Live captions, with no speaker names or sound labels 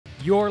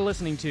You're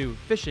listening to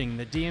Fishing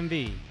the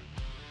DMV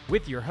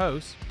with your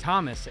hosts,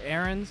 Thomas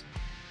Ahrens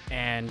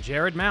and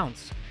Jared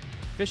Mounts.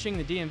 Fishing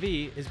the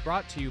DMV is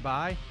brought to you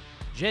by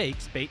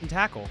Jake's Bait and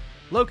Tackle,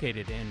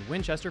 located in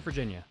Winchester,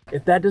 Virginia.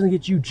 If that doesn't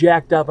get you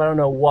jacked up, I don't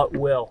know what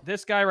will.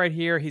 This guy right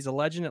here, he's a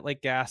legend at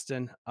Lake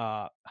Gaston.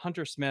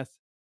 Hunter Smith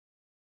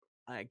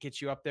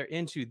gets you up there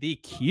into the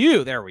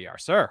queue. There we are,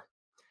 sir.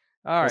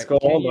 All right. What's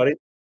going on, buddy?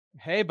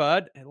 Hey,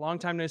 bud. Long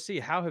time no see.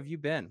 How have you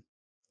been?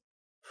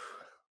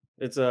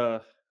 It's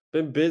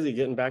been busy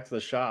getting back to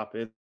the shop.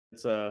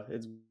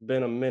 It's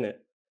been a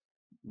minute,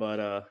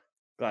 but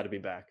glad to be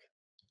back.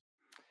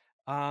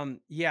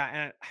 Yeah,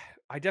 and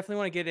I definitely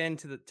want to get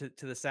into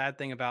the sad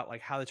thing about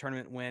like how the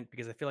tournament went,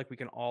 because I feel like we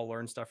can all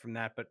learn stuff from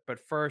that. But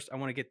first, I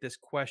want to get this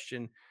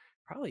question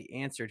probably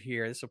answered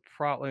here. This will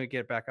probably, let me get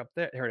it back up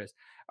there. There it is.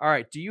 All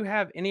right. Do you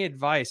have any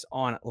advice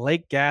on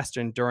Lake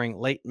Gaston during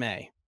late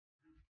May?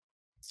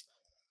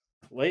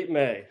 Late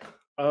May.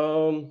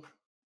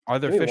 Are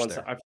there fish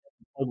there? I've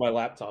pulled my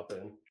laptop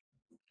in.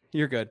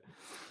 You're good.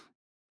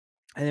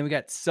 And then we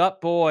got Sup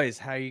Boys.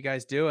 How you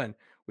guys doing?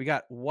 We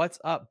got What's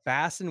Up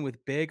Bassin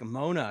with Big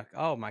Mona.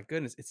 Oh my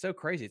goodness, it's so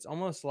crazy. It's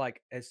almost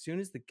like as soon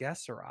as the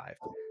guests arrived,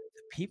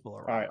 the people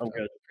arrived. All right, I'm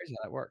good. It's crazy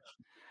how that works.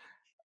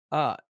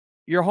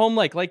 Your home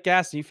Lake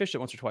Gaston. You fished it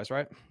once or twice,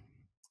 right?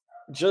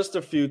 Just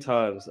a few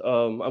times.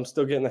 I'm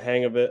still getting the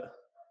hang of it.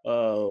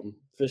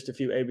 Fished a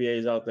few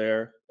ABAs out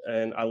there,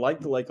 and I like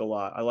the lake a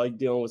lot. I like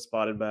dealing with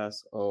spotted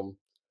bass.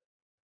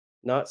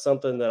 Not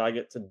something that I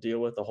get to deal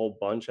with a whole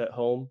bunch at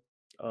home.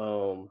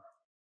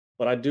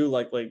 But I do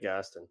like Lake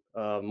Gaston.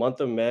 Month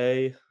of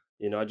May,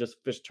 I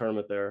just fished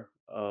tournament there.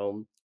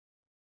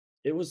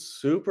 It was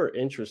super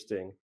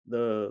interesting.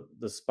 The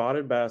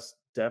spotted bass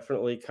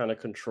definitely kind of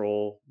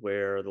control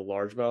where the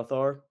largemouth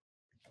are.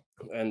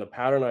 And the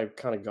pattern I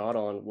kind of got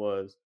on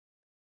was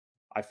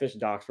I fished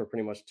docks for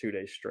pretty much 2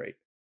 days straight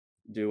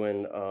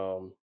doing,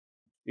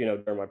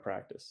 during my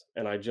practice.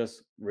 And I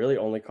just really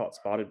only caught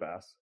spotted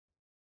bass.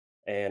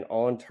 And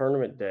on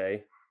tournament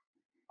day,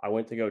 I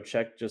went to go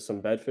check just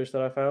some bedfish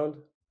that I found.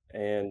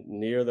 And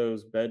near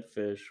those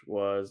bedfish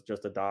was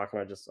just a dock.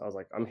 And I was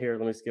like, I'm here.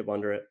 Let me skip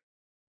under it.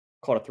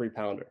 Caught a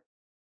 3-pounder.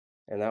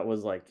 And that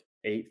was like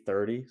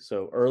 8:30.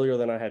 So earlier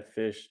than I had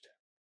fished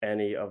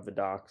any of the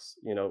docks,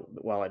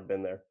 while I'd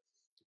been there.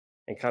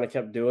 And kind of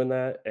kept doing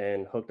that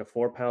and hooked a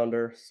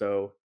 4-pounder.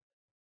 So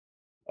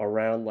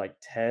around like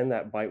 10,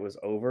 that bite was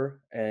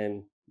over.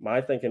 And my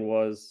thinking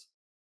was,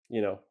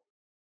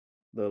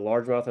 the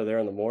largemouth are there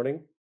in the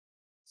morning.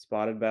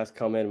 Spotted bass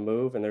come in and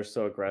move, and they're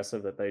so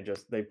aggressive that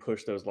they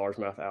push those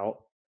largemouth out.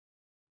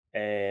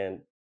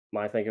 And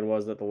my thinking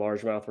was that the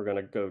largemouth were going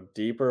to go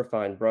deeper,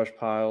 find brush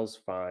piles,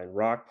 find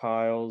rock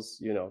piles,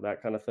 that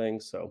kind of thing.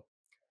 So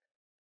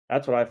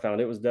that's what I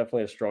found. It was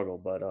definitely a struggle,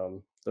 but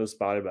those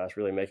spotted bass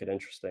really make it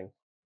interesting.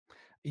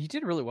 You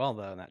did really well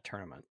though in that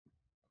tournament.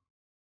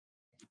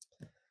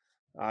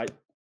 I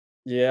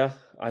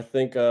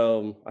think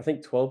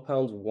 12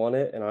 pounds won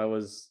it, and I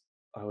was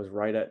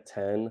right at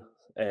 10,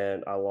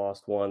 and I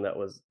lost one that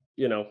was,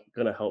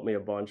 gonna help me a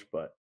bunch,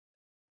 but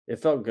it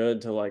felt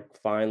good to like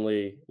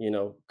finally,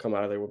 come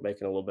out of there with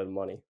making a little bit of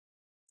money.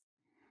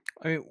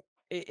 I mean,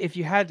 if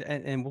you had,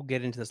 and we'll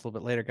get into this a little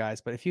bit later,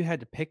 guys, but if you had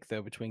to pick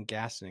though between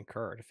Gaston and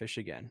Kerr to fish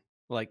again,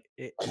 like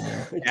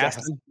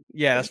Gaston,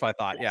 yeah, that's what I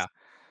thought. Yeah,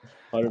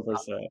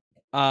 100%.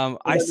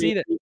 I see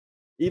that.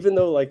 Even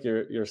though like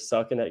you're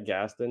sucking at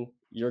Gaston,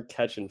 you're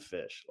catching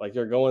fish. Like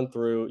you're going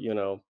through,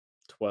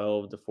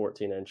 12 to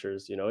 14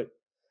 inches.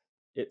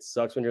 It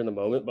sucks when you're in the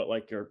moment, but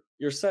like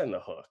you're setting the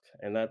hook,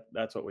 and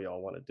that's what we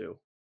all want to do.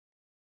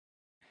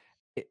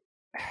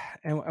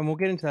 And we'll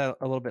get into that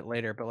a little bit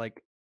later, but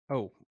like,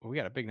 oh, we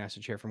got a big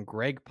message here from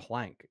Greg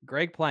Plank.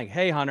 Greg Plank,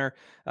 hey Hunter,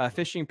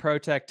 Fishing Pro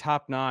Tech,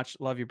 top notch.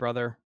 Love you,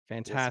 brother.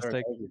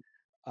 Fantastic. Yes,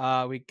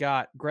 sir. We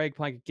got Greg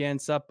Plank again.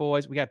 Sup,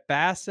 boys? We got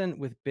Bassin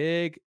with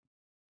Big.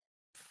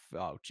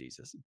 Oh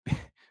Jesus,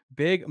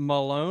 Big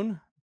Maloney,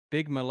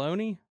 Big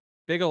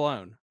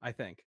Alone. I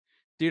think,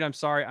 dude. I'm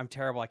sorry, I'm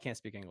terrible. I can't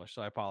speak English,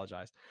 so I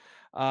apologize.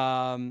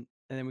 And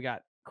then we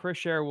got Chris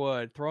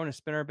Sherwood throwing a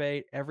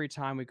spinnerbait every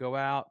time we go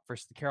out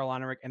versus the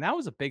Carolina rig, and that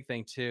was a big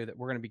thing too that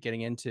we're going to be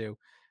getting into.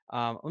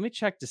 Let me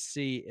check to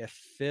see if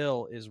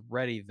Phil is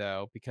ready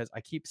though, because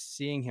I keep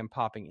seeing him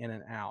popping in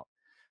and out.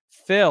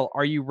 Phil,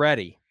 are you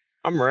ready?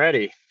 I'm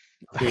ready.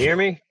 Can you hear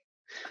me?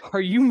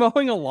 Are you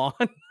mowing a lawn?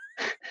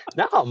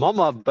 No, I'm on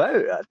my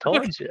boat. I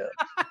told you.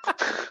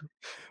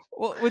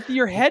 Well, with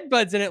your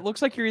headbuds in, it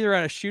looks like you're either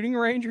on a shooting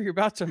range or you're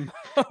about to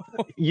mow.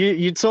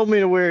 You told me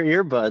to wear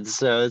earbuds,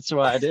 so that's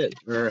what I did,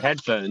 or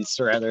headphones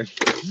rather.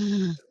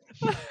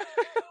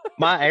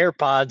 My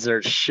AirPods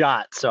are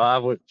shot, so I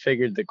would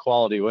figured the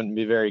quality wouldn't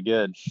be very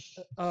good.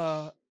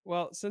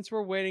 Well, since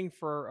we're waiting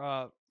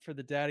for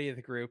the daddy of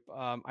the group,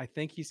 I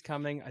think he's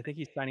coming. I think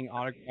he's signing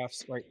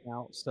autographs right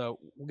now, so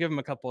we'll give him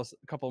a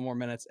couple more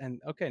minutes. And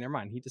okay, never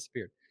mind, he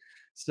disappeared.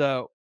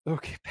 So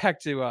okay,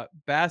 back to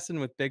Bassin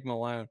with Big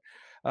Malone.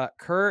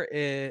 Kerr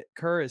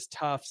is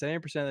tough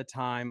 70% of the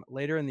time.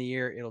 Later in the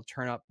year, it'll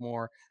turn up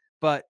more.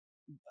 But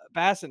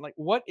Bassin, like,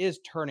 what is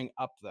turning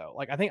up though?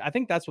 Like, I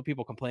think that's what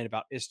people complain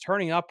about is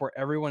turning up where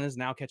everyone is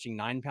now catching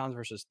 9 pounds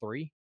versus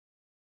 3,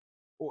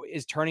 or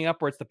is turning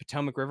up where it's the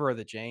Potomac River or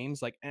the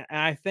James. Like, and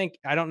I think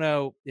I don't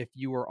know if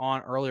you were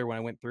on earlier when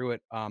I went through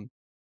it.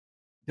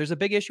 There's a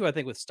big issue I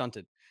think with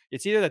stunted.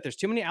 It's either that there's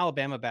too many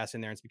Alabama bass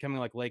in there, and it's becoming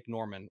like Lake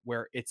Norman,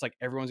 where it's like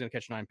everyone's going to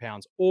catch 9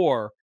 pounds,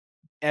 or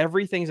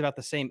everything's about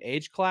the same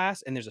age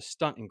class and there's a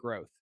stunt in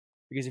growth.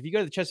 Because if you go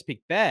to the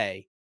Chesapeake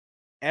Bay,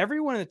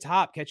 everyone in the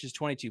top catches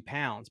 22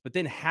 pounds, but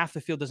then half the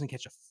field doesn't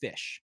catch a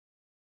fish.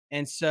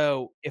 And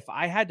so if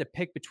I had to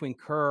pick between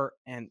Kerr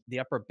and the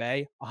Upper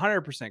Bay,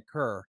 100%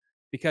 Kerr,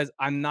 because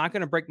I'm not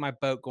going to break my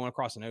boat going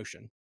across an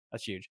ocean.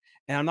 That's huge.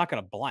 And I'm not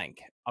going to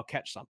blank. I'll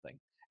catch something.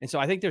 And so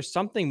I think there's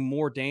something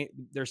more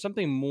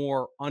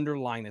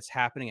underlying that's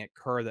happening at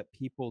Kerr that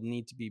people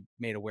need to be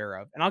made aware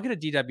of. And I'll get a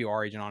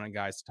DWR agent on it,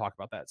 guys, to talk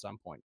about that at some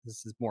point.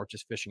 This is more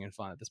just fishing and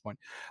fun at this point.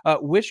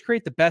 Which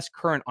creates the best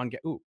current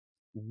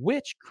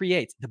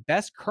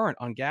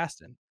on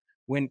Gaston,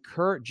 when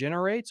Kerr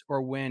generates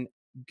or when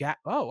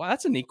oh, wow,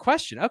 that's a neat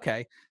question.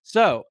 Okay.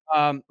 So,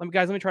 let me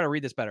try to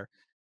read this better.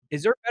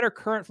 Is there better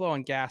current flow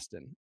on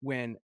Gaston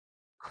when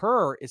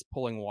Kerr is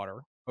pulling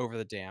water over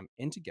the dam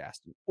into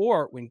Gaston,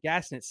 or when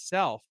Gaston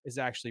itself is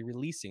actually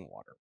releasing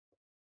water?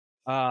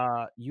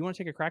 You want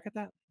to take a crack at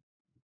that?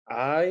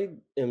 I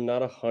am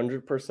not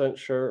 100%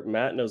 sure.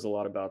 Matt knows a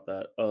lot about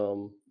that.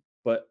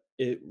 But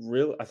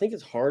I think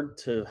it's hard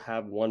to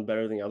have one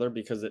better than the other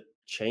because it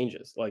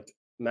changes. Like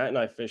Matt and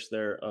I fished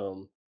there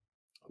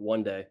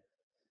one day,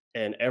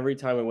 and every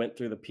time we went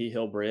through the P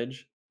Hill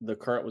Bridge, the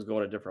current was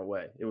going a different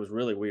way. It was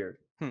really weird.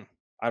 Hmm.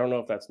 I don't know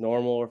if that's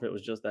normal or if it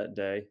was just that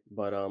day,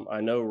 but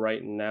I know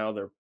right now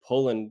they're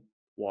pulling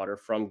water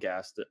from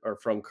Gaston or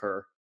from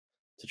Kerr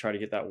to try to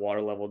get that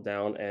water level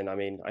down. And I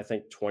mean, I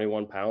think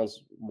 21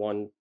 pounds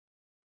won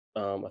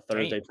a Dang.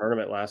 Thursday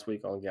tournament last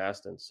week on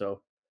Gaston.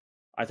 So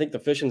I think the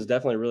fishing's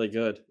definitely really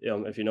good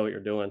if you know what you're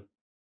doing.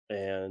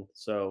 And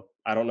so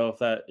I don't know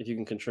if you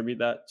can contribute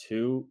that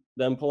to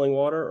them pulling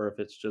water or if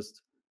it's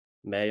just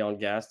May on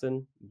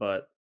Gaston,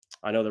 but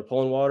I know they're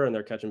pulling water and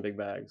they're catching big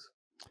bags.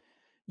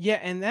 Yeah,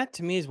 and that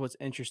to me is what's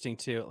interesting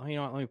too. You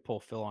know what? Let me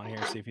pull Phil on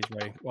here, see if he's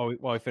ready while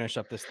we finish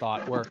up this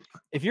thought. Where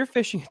if you're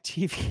fishing a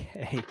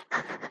TVA,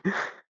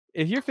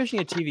 if you're fishing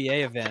a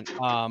TVA event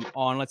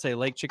on, let's say,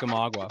 Lake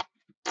Chickamauga,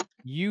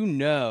 you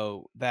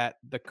know that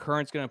the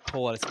current's going to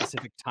pull at a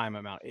specific time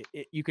amount.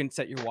 You can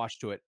set your watch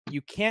to it.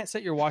 You can't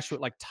set your watch to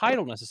it like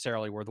tidal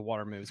necessarily, where the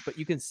water moves, but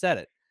you can set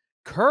it.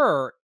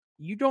 Kerr,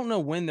 you don't know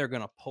when they're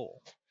going to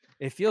pull.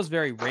 It feels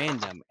very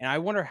random, and I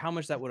wonder how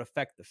much that would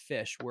affect the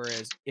fish.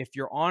 Whereas if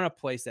you're on a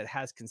place that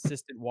has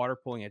consistent water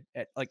pulling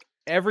at like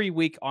every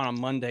week on a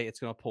Monday, it's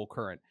going to pull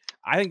current.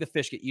 I think the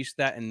fish get used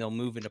to that and they'll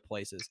move into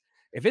places.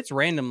 If it's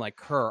random like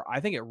Kerr,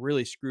 I think it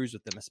really screws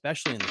with them,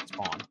 especially in the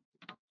spawn.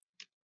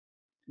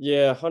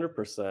 Yeah,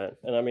 100%.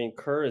 And I mean,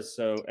 Kerr is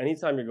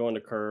anytime you're going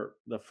to Kerr,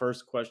 the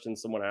first question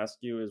someone asks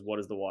you is what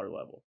is the water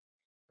level?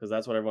 Because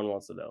that's what everyone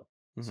wants to know.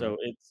 Mhm. So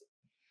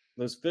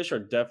those fish are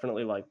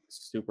definitely like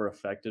super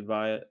affected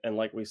by it. And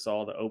like we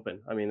saw the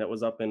open, I mean, that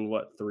was up in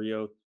what,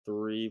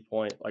 303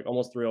 point, like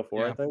almost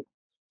 304, I Yeah. think.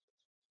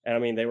 And I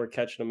mean, they were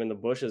catching them in the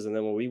bushes. And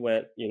then when we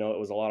went, it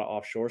was a lot of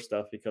offshore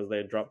stuff because they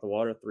had dropped the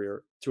water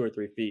 2 or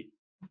 3 feet.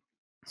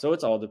 So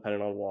it's all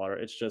dependent on water.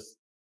 It's just,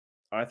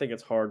 I think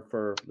it's hard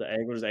for the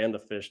anglers and the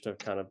fish to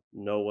kind of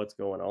know what's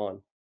going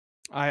on.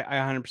 I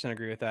 100%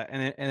 agree with that.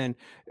 And then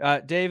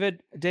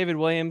David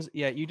Williams,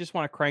 yeah, you just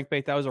want to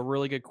crankbait. That was a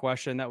really good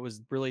question. That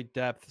was really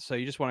depth. So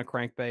you just want to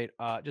crankbait.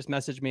 Just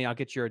message me. I'll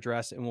get your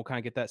address and we'll kind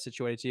of get that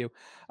situated to you.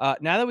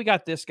 Now that we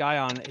got this guy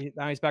on,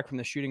 now he's back from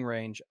the shooting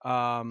range.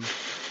 You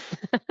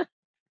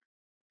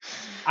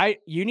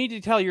need to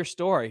tell your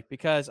story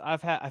because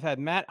I've had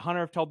Matt Hunter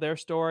have told their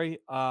story.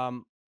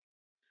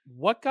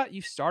 What got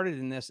you started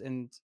in this?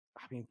 And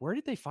I mean, where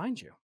did they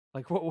find you?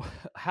 Like,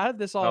 how did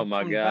this Oh all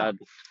my come about?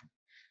 God.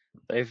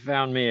 They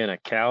found me in a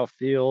cow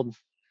field,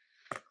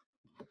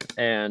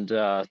 and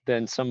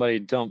then somebody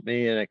dumped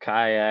me in a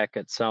kayak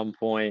at some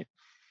point.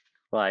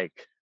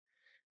 Like,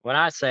 when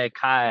I say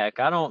kayak,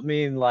 I don't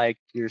mean like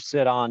you're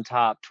sit on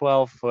top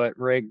 12-foot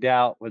rigged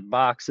out with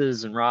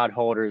boxes and rod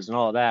holders and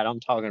all that. I'm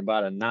talking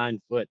about a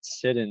 9-foot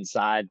sit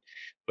inside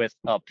with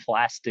a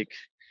plastic.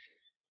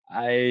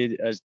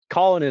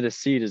 Calling it a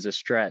seat is a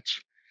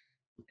stretch.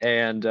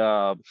 And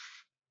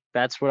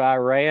that's what I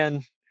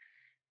ran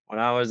when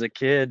I was a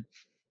kid,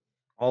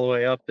 all the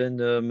way up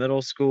into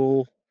middle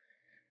school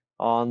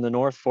on the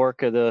North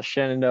Fork of the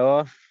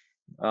Shenandoah,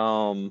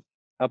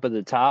 up at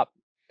the top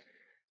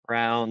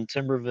around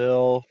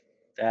Timberville,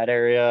 that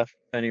area. If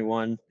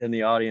anyone in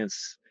the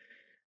audience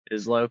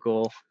is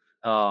local,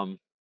 um,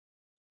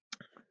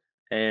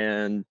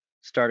 and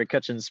started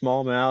catching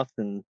smallmouth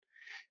and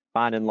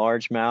finding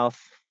largemouth,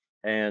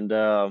 and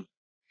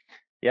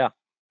yeah,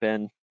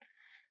 been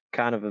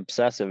kind of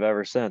obsessive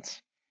ever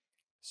since.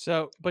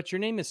 So, but your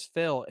name is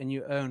Phil and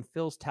you own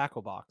Phil's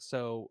Tackle Box.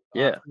 So,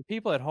 Yeah. for the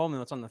people at home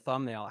that's on the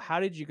thumbnail, how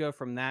did you go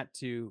from that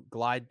to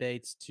glide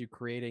baits to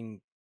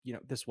creating,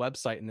 this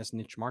website in this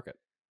niche market?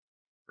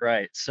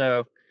 Right.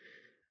 So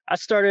I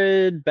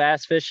started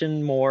bass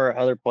fishing more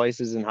other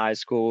places in high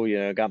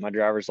school, got my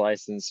driver's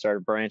license,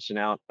 started branching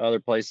out other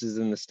places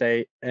in the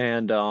state.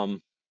 And,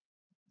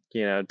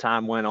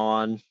 time went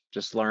on,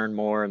 just learn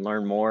more and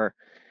learn more.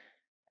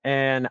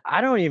 And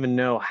I don't even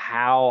know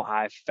how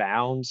I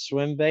found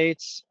swim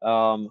baits.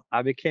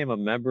 I became a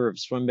member of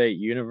Swim Bait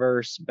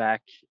Universe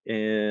back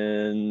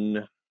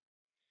in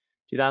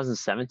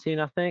 2017,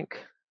 I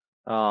think,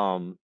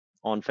 on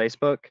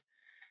Facebook.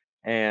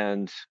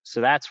 And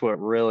so that's what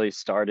really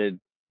started,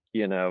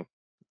 you know,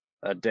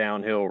 a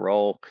downhill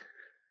roll.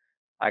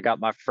 I got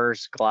my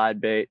first glide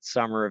bait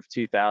summer of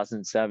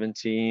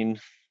 2017.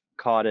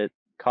 Caught it,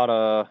 caught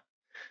a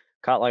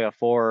caught like a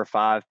 4 or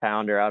 5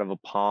 pounder out of a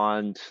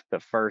pond. The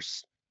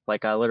first,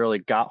 like I literally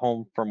got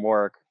home from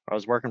work. I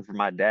was working for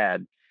my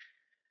dad.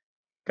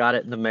 Got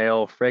it in the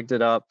mail, rigged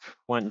it up,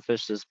 went and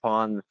fished this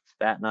pond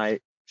that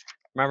night.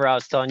 Remember I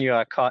was telling you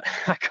I caught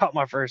I caught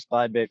my first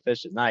glide bait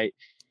fish at night.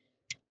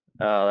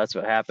 That's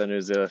what happened.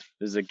 It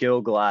was a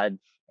gill glide,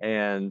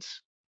 and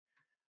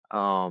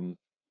um,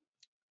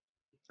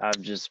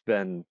 I've just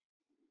been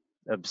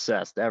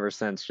obsessed ever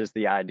since. Just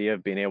the idea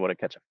of being able to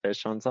catch a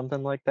fish on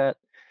something like that,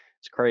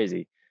 it's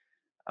crazy.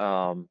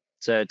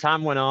 So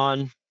time went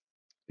on,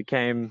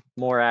 became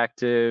more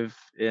active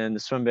in the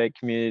swim bait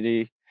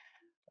community.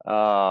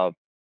 Uh,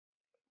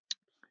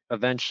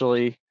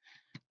 Eventually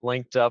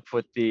linked up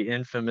with the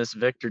infamous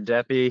Victor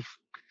Deppy,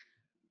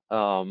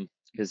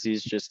 because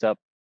he's just up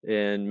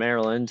in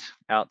Maryland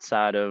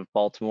outside of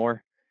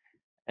Baltimore,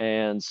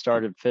 and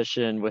started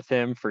fishing with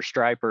him for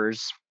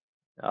stripers,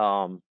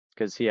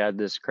 because he had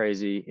this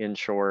crazy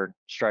inshore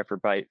striper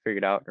bite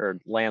figured out, or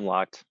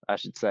landlocked, I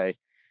should say,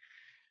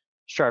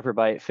 striper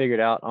bite figured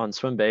out on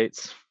swim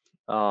baits.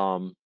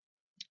 And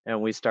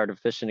we started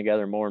fishing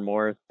together more and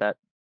more. That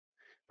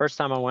first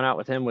time I went out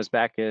with him was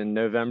back in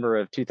November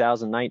of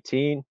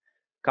 2019.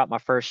 Caught my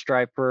first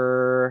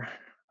striper.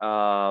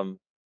 It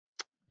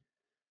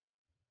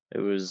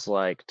was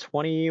like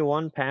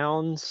 21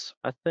 pounds,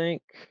 I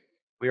think.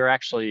 We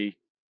actually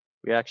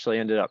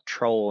ended up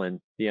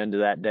trolling the end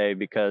of that day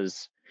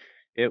because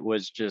it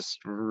was just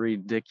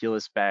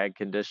ridiculous bad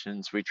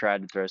conditions. We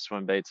tried to throw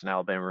swim baits and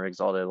Alabama rigs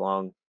all day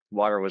long.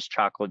 Water was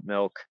chocolate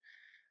milk,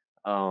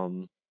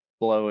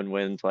 blowing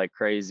winds like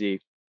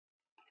crazy,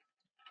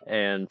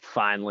 and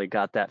finally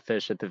got that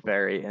fish at the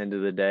very end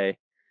of the day.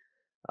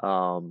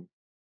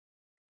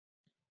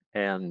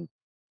 And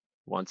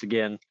once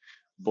again,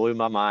 blew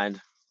my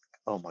mind.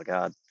 Oh my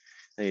God,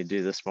 I need to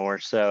do this more.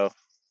 So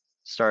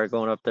started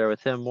going up there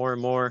with him more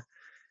and more,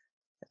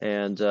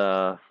 and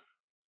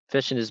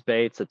fishing his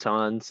baits a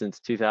ton since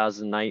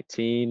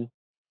 2019,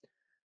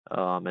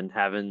 and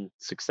having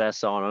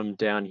success on them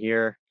down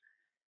here.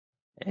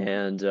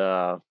 And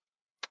at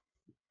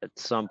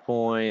some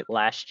point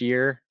last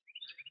year,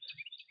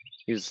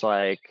 he was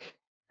like,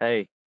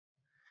 "Hey,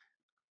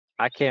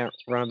 I can't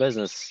run a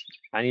business.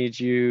 I need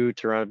you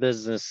to run a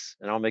business,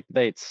 and I'll make the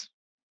baits."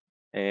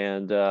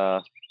 And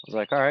I was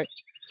like, "All right."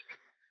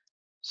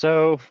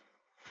 So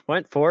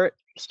went for it.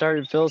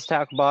 Started Phil's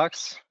tackle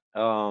box.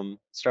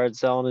 Started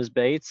selling his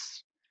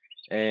baits,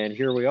 and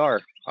here we are.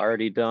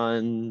 Already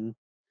done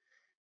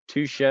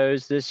 2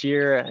 shows this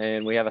year,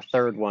 and we have a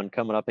third one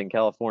coming up in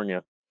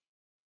California.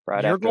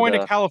 Right You're after going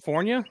to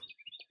California?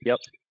 Yep.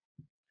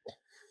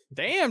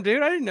 Damn,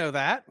 dude, I didn't know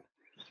that.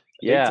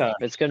 Yeah,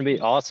 it's gonna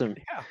be awesome.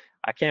 Yeah.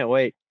 I can't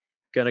wait.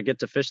 Gonna get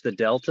to fish the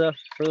Delta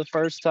for the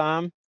first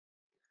time.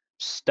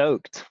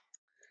 Stoked.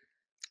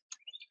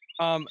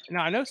 Now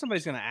I know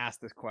somebody's gonna ask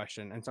this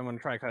question, and so I'm gonna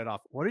try to cut it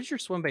off. What does your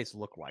swim baits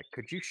look like?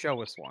 Could you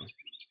show us one?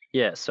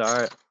 Yeah,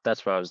 so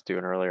that's what I was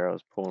doing earlier. I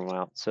was pulling them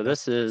out. So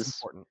That's important.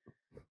 important.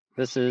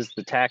 This is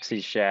the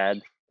Taxi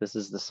Shad. This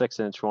is the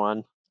 6-inch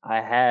one.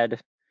 I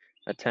had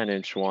a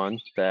 10-inch one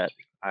that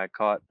I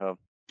caught a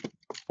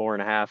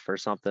 4.5 or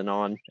something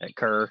on at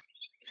Kerr,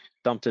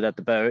 dumped it at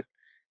the boat,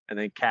 and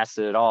then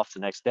casted it off the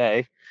next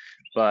day.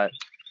 But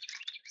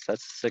so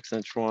that's the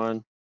 6-inch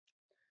one.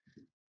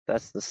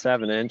 That's the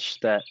 7-inch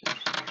that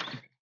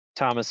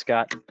Thomas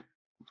got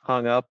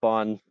hung up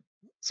on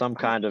some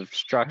kind of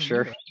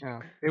structure. Yeah,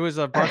 it was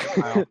a brush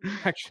pile,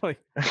 actually.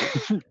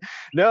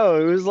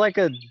 No, it was like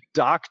a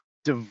dock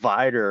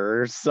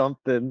divider or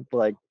something.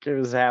 Like it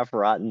was half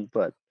rotten,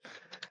 but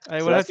Hey,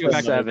 so we'll have that's to go the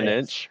back to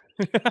 7-inch.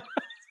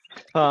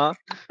 Huh?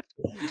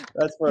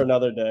 That's for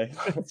another day.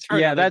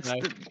 Yeah,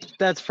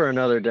 that's for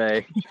another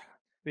day.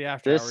 The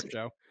after hour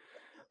show.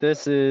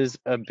 This is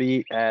a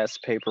beat ass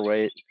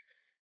paperweight,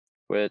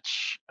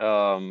 which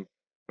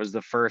was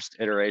the first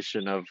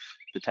iteration of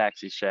the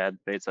Taxi Shad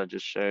baits I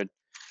just showed.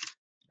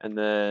 And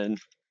then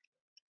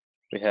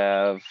we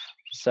have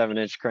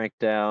 7-inch crank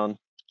down,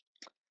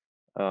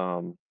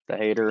 the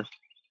Hater.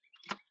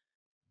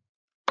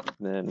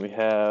 And then we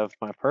have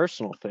my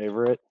personal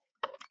favorite.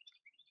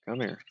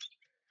 Come here.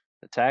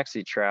 The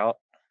Taxi Trout.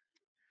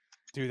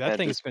 Dude, that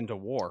thing's been to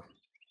war.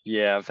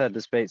 Yeah, I've had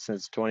this bait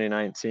since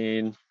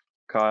 2019.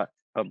 Caught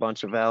a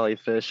bunch of valley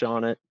fish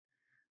on it.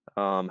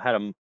 Had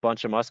a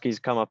bunch of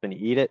muskies come up and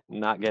eat it and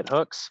not get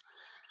hooks.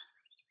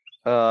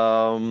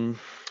 Um,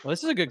 Well,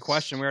 this is a good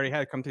question. We already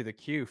had it come through the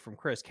queue from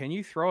Chris. Can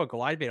you throw a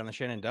glide bait on the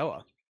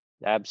Shenandoah?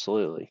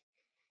 absolutely.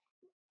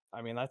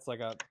 I mean, that's like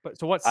a. But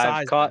so what I've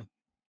size caught then?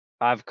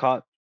 I've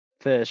caught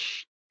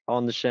fish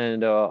on the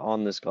Shenandoah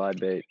on this glide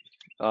bait.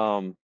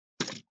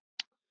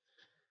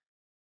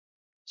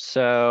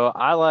 So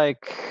I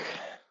like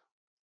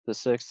the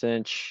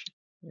 6-inch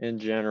in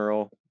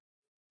general,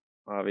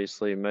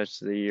 obviously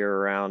most of the year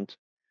around.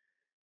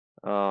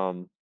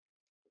 You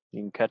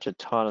can catch a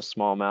ton of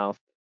smallmouth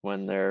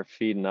when they're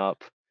feeding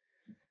up.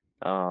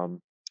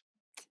 Um,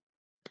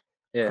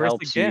 it Chris,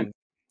 helps you. again,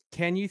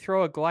 can you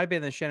throw a glide bait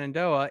in the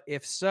Shenandoah?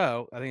 If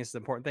so, I think it's the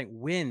important thing.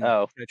 When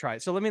Oh, should I try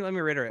it? So let me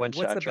reiterate. when should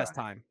What's I the try? best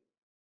time?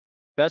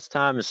 Best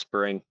time is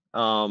spring.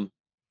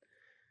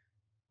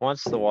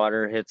 Once the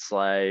water hits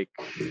like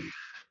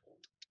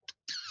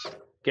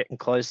getting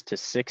close to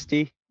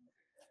 60,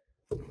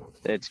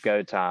 it's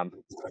go time,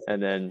 and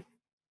then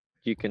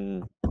you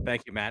can.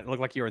 Thank you, Matt. It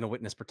looked like you were in the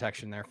witness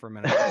protection there for a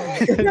minute.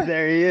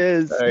 There he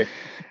is. Hey,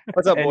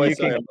 what's up, And boys? you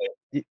Sorry, can, I'm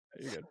late.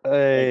 You're good.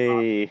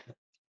 hey,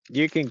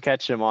 you can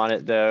catch them on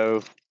it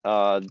though.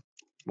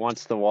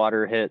 Once the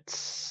water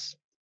hits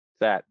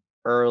that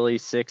early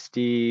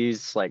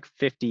 60s, like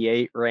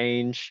 58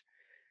 range,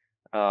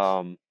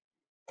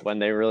 when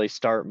they really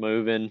start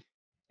moving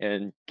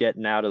and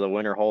getting out of the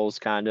winter holes,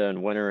 kind of,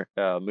 and winter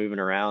moving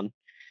around,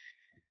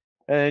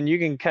 and you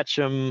can catch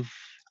them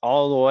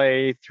all the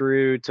way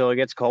through till it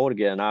gets cold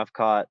again. I've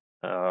caught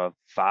a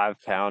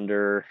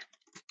 5-pounder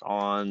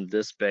on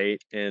this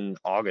bait in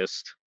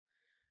August.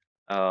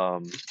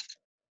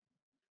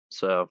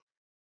 So,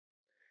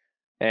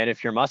 and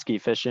if you're musky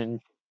fishing,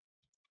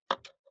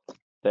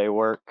 they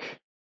work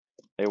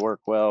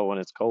well when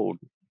it's cold.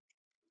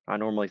 I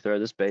normally throw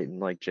this bait in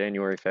like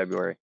January,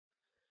 February.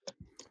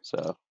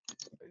 So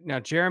Now,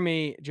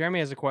 Jeremy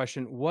has a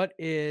question. What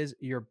is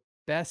your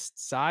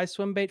best size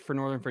swim bait for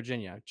Northern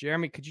Virginia?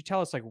 Jeremy, could you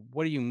tell us, like,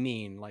 what do you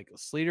mean? Like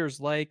Sleater's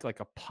Lake, like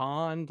a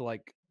pond,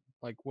 like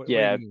what do you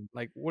yeah, mean?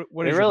 Like what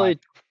it is your vibe? really,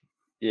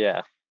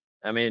 yeah.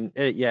 I mean,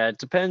 it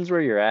depends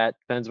where you're at,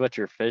 depends what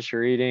your fish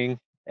are eating,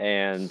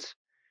 and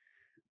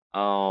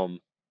um,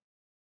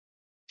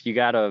 you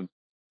gotta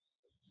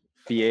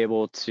be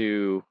able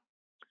to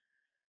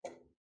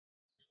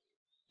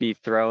be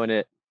throwing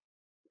it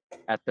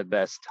at the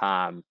best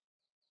time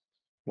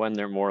when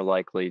they're more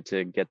likely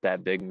to get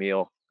that big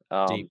meal.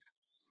 Deep.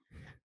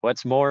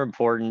 What's more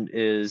important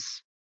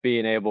is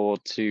being able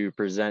to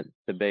present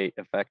the bait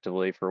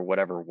effectively for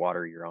whatever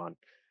water you're on.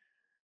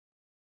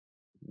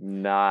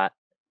 Not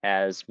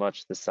as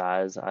much the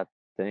size, I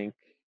think.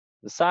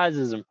 The size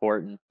is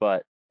important,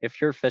 but if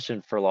you're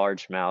fishing for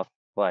largemouth,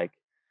 like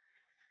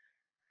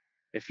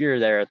if you're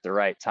there at the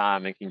right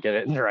time and can get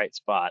it in the right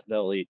spot,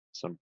 they'll eat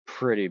some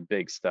pretty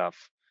big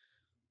stuff.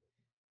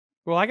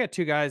 Well, I got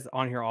two guys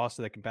on here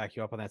also that can back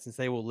you up on that, since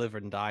they will live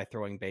and die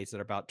throwing baits that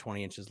are about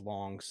 20 inches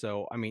long.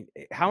 So, I mean,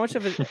 how much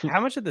of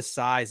the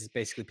size is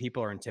basically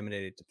people are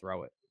intimidated to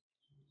throw it?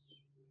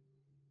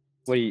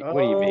 What do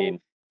you mean?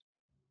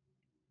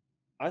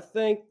 I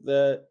think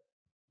that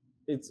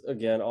it's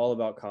again all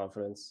about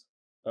confidence.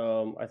 I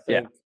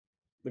Yeah. think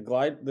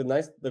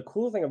the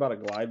cool thing about a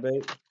glide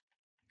bait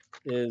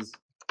is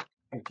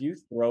if you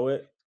throw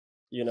it,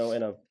 in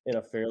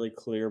a fairly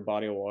clear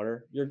body of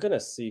water, you're gonna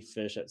see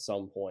fish at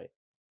some point.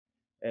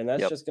 And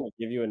that's Yep. just gonna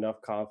give you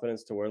enough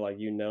confidence to where like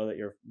you know that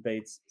your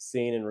bait's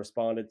seen and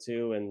responded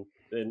to, and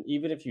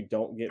even if you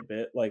don't get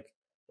bit, like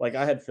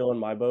I had Phil in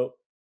my boat,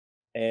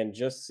 and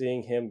just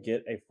seeing him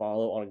get a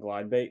follow on a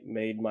glide bait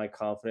made my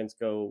confidence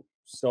go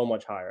so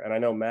much higher. And I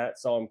know Matt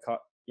saw him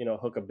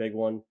hook a big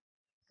one,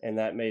 and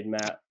that made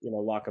Matt,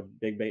 lock a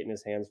big bait in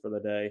his hands for the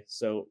day.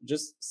 So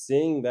just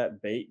seeing that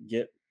bait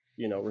get,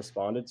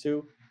 responded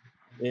to,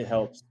 it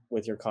helps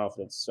with your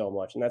confidence so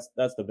much. And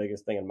that's the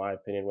biggest thing in my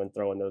opinion when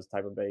throwing those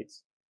type of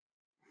baits.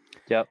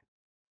 Yep.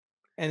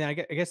 And then I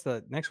guess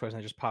the next question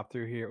I just popped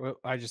through here. Well,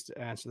 I just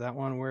answered that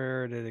one.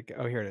 Where did it go?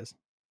 Oh, here it is.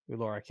 Good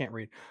Lord, I can't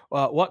read.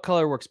 What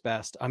color works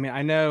best? I mean,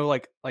 I know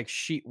like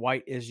sheet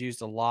white is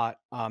used a lot.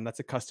 That's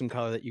a custom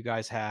color that you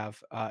guys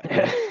have.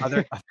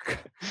 Other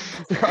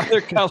is there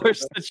other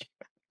colors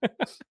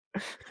that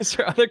is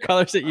there other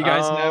colors that you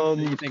guys have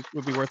that you think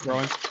would be worth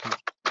throwing?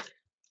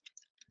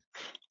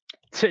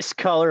 This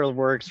color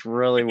works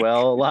really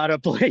well a lot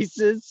of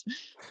places.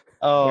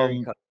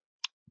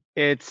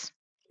 It's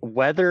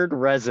weathered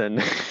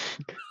resin,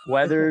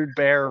 weathered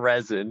bear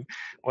resin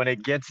when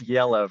it gets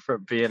yellow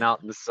from being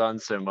out in the sun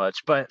so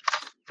much. But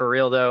for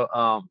real though,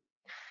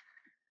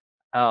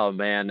 oh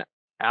man,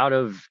 out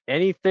of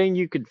anything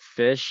you could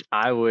fish,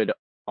 I would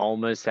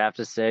almost have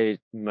to say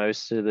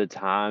most of the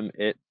time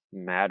it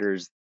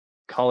matters.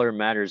 Color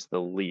matters the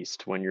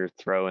least when you're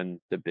throwing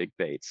the big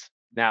baits.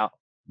 Now,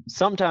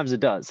 sometimes it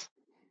does.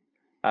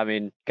 I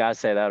mean, guys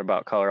say that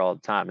about color all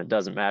the time. It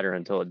doesn't matter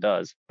until it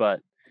does.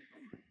 But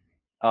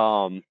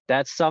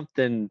that's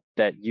something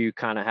that you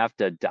kind of have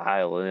to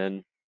dial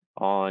in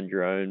on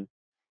your own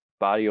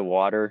body of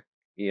water,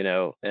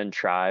 and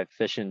try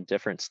fishing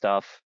different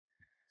stuff.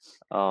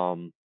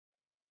 But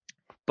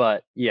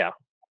yeah,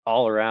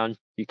 all around.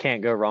 You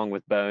can't go wrong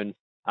with bone.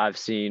 I've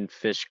seen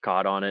fish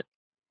caught on it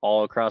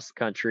all across the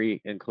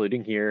country,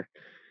 including here.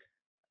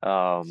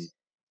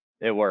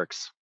 It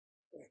works.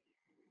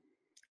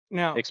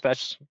 Now,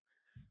 Especially,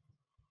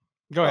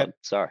 go ahead.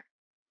 sorry.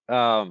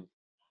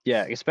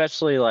 Yeah,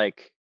 especially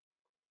like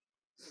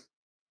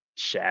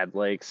shad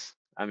lakes.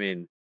 I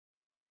mean,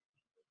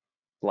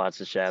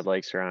 lots of shad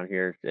lakes around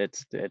here.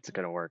 It's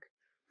gonna work.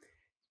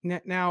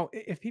 Now,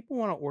 if people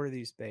want to order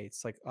these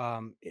baits, like,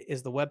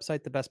 is the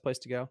website the best place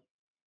to go?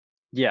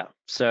 Yeah.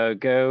 So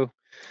go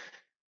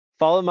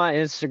follow my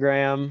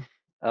Instagram.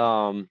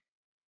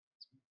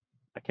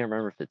 I can't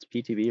remember if it's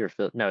PTB or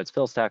Phil. No, it's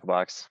Phil's Tackle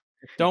Box.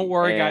 Don't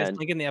worry, guys. And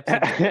Link in the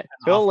episode.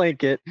 he'll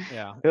link it.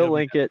 Yeah, He'll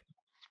link it.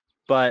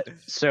 But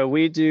so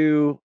we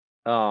do.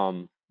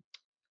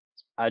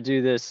 I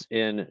do this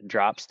in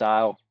drop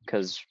style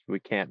because we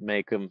can't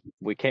make them.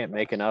 We can't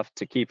make enough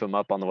to keep them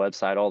up on the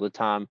website all the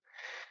time.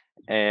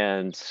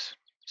 And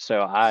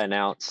so I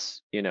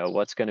announce,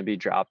 what's going to be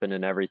dropping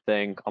and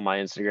everything on my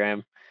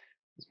Instagram.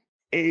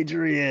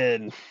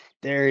 Adrian,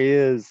 there he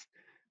is.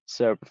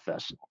 So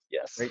professional.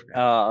 Yes.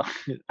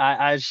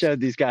 I showed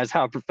these guys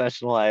how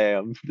professional I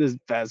am this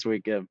past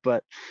weekend,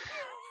 but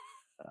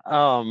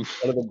one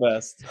of the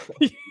best.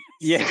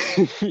 Yeah.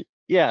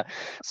 Yeah.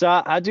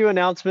 So I do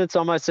announcements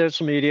on my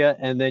social media,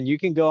 and then you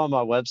can go on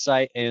my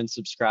website and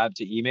subscribe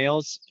to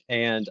emails,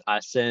 and I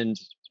send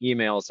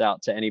emails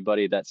out to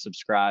anybody that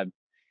subscribe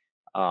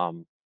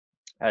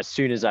as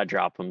soon as I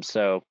drop them,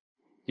 so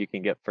you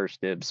can get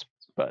first dibs.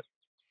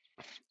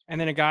 And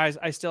then, guys,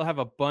 I still have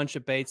a bunch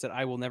of baits that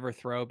I will never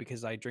throw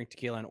because I drink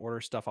tequila and order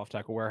stuff off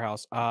Tackle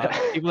Warehouse.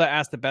 People that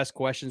ask the best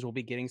questions will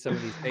be getting some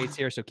of these baits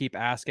here, so keep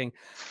asking.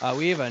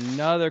 We have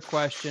another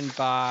question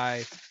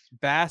by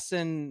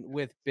Bassin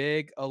with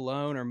Big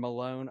Alone or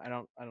Malone. I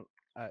don't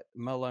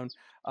Malone.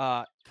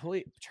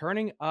 Please,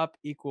 turning up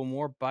equal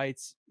more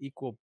bites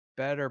equal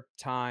better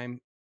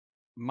time.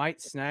 Might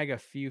snag a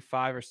few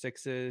 5 or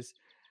 6s.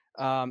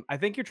 I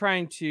think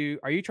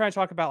are you trying to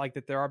talk about like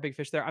that there are big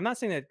fish there? I'm not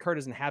saying that Kerr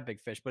doesn't have big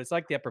fish, but it's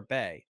like the Upper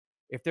Bay.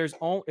 If there's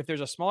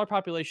a smaller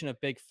population of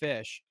big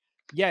fish,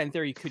 yeah, in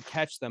theory you could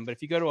catch them. But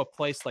if you go to a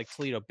place like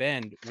Toledo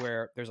Bend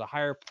where there's a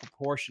higher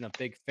proportion of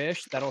big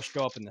fish, that'll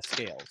show up in the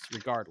scales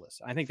regardless.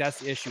 I think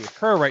that's the issue with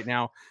Kerr right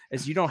now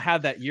is you don't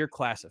have that year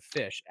class of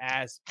fish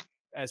as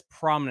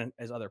prominent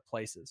as other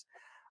places.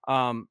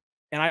 And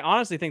I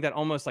honestly think that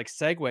almost like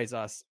segues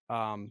us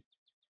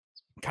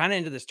kind of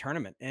into this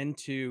tournament,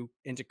 into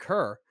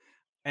Kerr.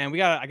 And we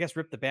got to, I guess,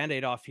 rip the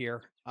Band-Aid off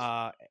here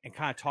and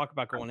kind of talk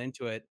about going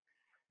into it.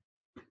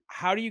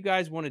 How do you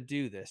guys want to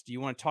do this? Do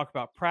you want to talk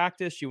about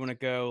practice? You want to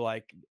go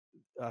like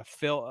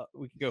Phil?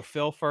 We could go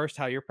Phil first,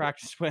 how your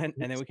practice went,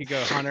 and then we could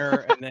go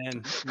Hunter and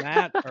then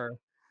Matt. Or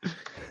I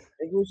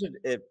think we should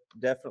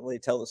definitely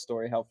tell the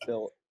story how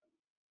Phil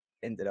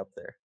ended up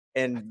there,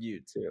 and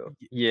you too.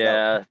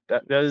 Yeah,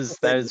 that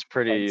is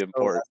pretty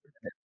important.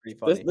 Pretty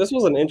funny. This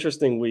was an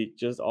interesting week,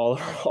 just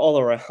all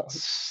around.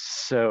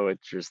 So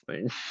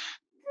interesting.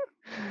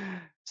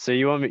 So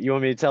you want me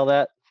to tell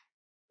that?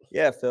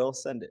 Yeah, Phil,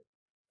 send it.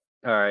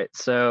 All right.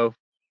 So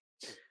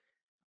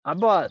I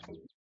bought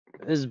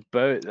this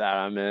boat that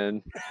I'm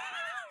in,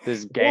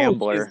 this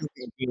Gambler.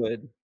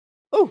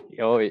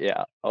 Oh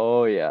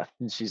yeah.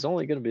 And she's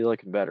only gonna be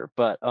looking better.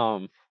 But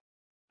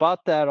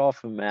bought that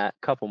off of Matt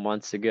a couple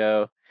months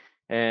ago,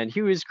 and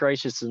he was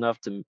gracious enough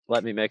to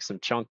let me make some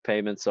chunk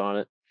payments on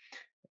it.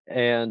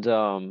 And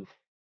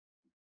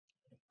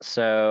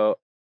so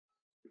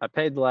I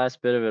paid the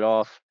last bit of it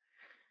off,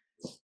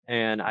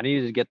 and I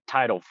needed to get the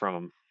title from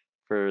him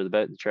for the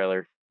boat and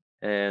trailer.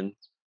 And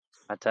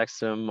I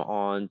texted him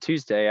on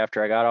Tuesday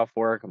after I got off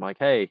work. I'm like,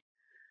 hey,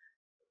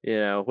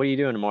 what are you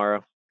doing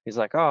tomorrow? He's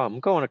like, oh,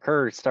 I'm going to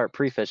Kerr to start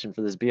pre-fishing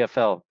for this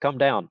BFL. Come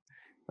down.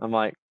 I'm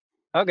like,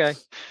 okay.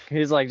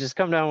 He's like, just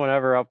come down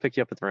whenever. I'll pick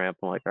you up at the ramp.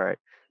 I'm like, all right.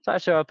 So I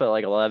show up at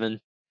like 11,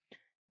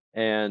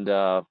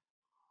 and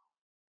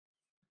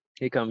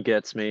he comes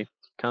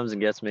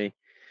and gets me.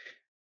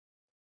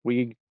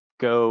 We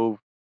go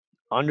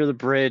under the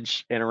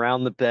bridge and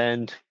around the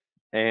bend,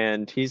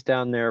 and he's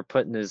down there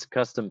putting his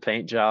custom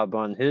paint job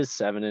on his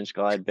 7-inch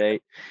glide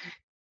bait.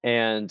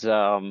 And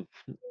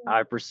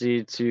I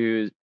proceed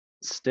to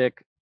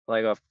stick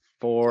like a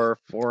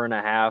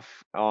 4.5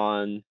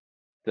 on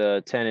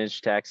the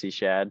 10-inch taxi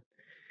shad,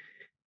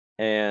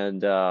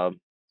 and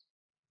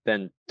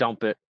then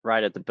dump it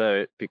right at the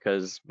boat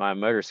because my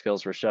motor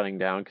skills were shutting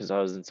down because I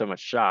was in so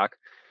much shock.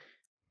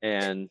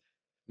 And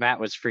Matt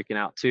was freaking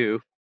out too.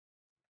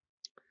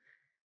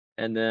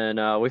 And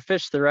then we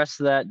fished the rest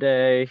of that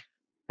day,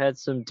 had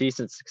some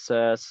decent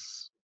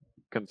success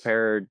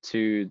compared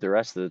to the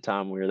rest of the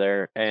time we were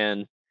there.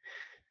 And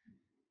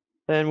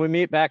then we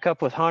meet back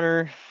up with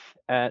Hunter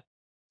at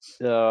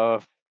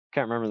can't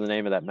remember the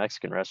name of that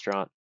Mexican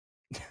restaurant.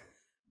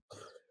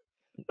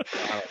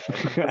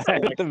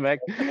 The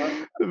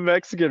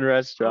Mexican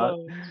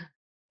restaurant.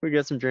 We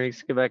get some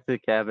drinks, get back to the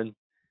cabin.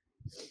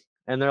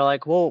 And they're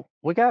like, well,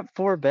 we got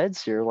 4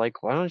 beds here.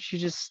 Like, why don't you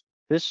just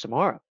fish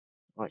tomorrow?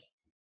 I'm like,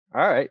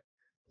 all right.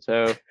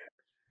 So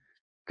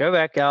Go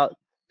back out,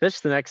 fish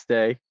the next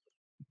day.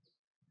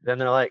 Then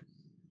they're like,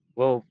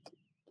 well,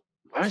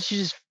 why don't you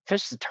just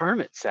fish the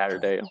tournament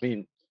Saturday? I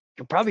mean,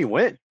 you'll probably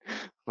win.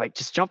 Like,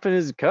 just jump in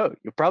as a coach.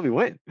 You'll probably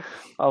win.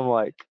 I'm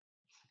like,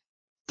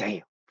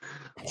 damn.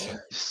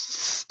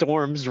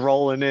 Storms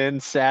rolling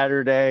in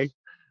Saturday.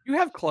 You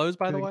have clothes,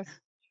 by the way?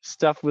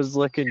 Stuff was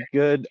looking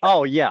good.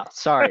 Oh, yeah.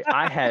 Sorry.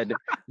 I had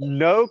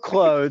no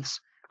clothes.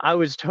 I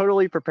was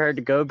totally prepared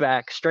to go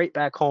straight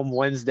back home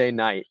Wednesday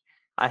night.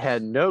 I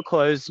had no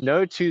clothes,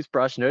 no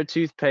toothbrush, no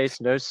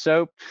toothpaste, no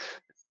soap,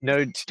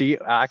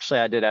 actually,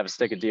 I did have a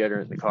stick of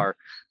deodorant in the car,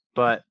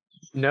 but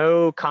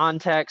no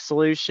contact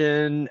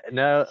solution,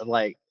 no,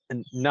 like,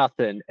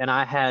 nothing. And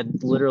I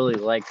had literally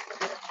like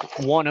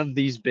one of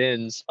these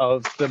bins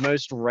of the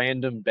most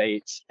random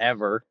baits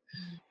ever.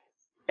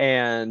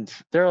 And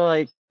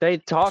they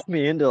talked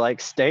me into like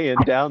staying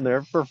down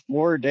there for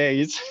 4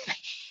 days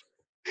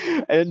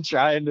and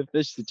trying to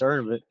fish the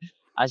tournament.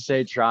 I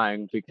say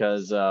trying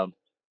because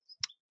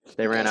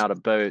they ran out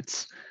of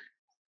boats.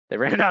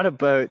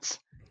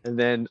 And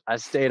then I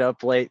stayed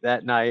up late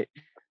that night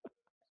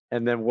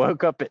and then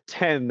woke up at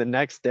 10 the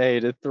next day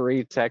to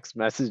 3 text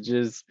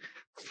messages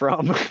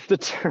from the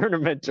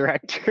tournament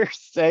director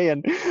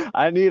saying,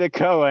 I need a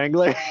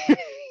co-angler.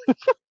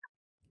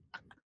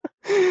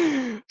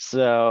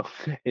 So,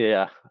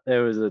 yeah, it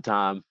was a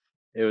time.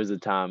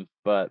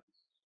 But,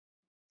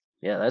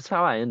 yeah, that's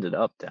how I ended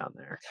up down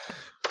there.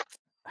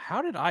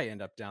 How did I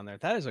end up down there?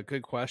 That is a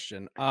good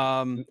question.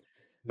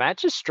 Matt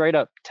just straight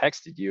up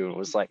texted you and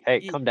was like,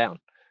 hey, come down.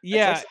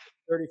 Yeah.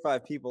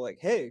 35 people like,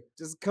 hey,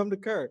 just come to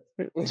Kerr.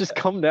 Just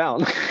come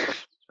down.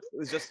 It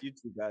was just you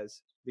two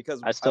guys because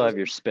I still have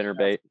your spinner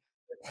bait.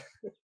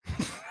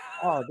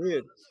 Oh,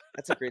 dude,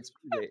 that's a great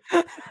spinner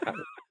bait.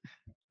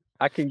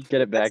 I can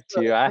get it back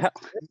to you.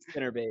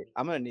 Spinner bait.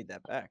 I'm gonna need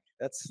that back.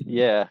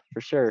 Yeah,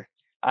 for sure.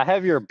 I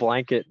have your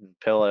blanket and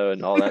pillow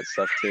and all that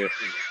stuff too.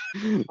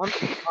 I'm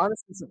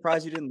honestly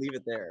surprised you didn't leave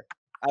it there.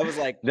 I was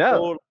like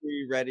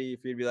totally ready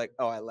for you to be like,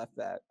 oh, I left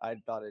that. I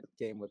thought it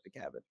came with the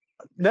cabin.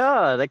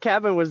 No, the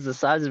cabin was the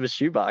size of a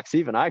shoebox.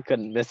 Even I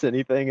couldn't miss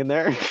anything in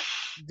there.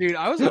 Dude,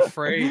 I was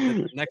afraid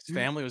that the next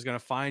family was going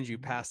to find you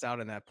passed out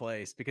in that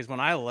place because when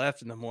I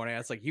left in the morning, I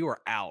was like, you were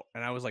out.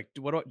 And I was like,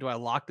 do I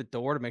lock the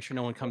door to make sure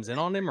no one comes in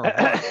on him or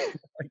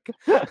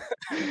what?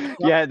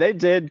 Yeah, they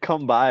did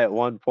come by at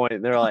one point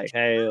and they're like,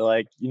 hey,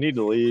 like, you need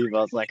to leave. I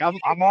was like,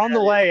 I'm on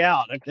the way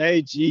out.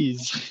 Okay,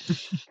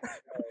 jeez.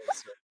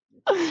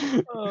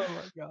 Oh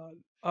my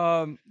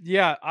god.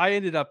 Yeah, I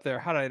ended up there.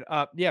 How did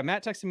I yeah,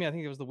 Matt texted me, I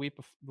think it was the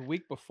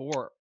week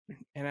before,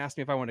 and asked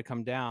me if I wanted to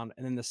come down.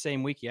 And then the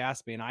same week he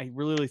asked me, and I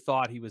really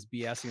thought he was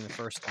BSing the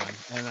first time.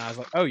 And I was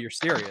like, oh, you're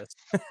serious.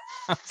 I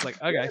was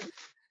like, okay.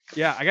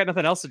 Yeah, I got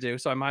nothing else to do,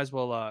 so I might as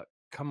well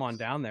come on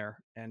down there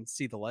and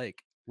see the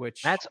lake.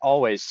 Which That's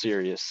always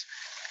serious.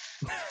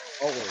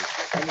 Always.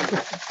 I mean,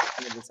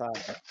 the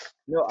time.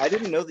 No, I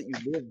didn't know that you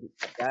lived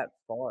that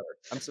far.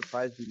 I'm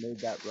surprised you made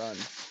that run.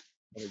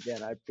 And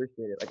again, I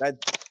appreciate it. Like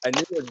I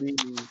knew it would be.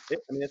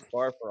 I mean, it's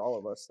far for all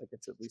of us. Like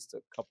it's at least a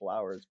couple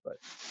hours, but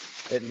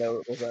I didn't know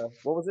it was a.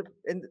 What was it?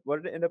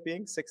 What did it end up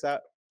being? 6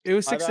 hours. It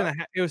was 6.5.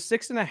 It was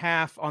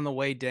 6.5 on the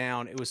way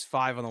down. It was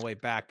 5 on the way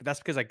back. But that's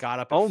because I got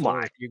up at 4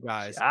 with you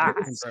guys and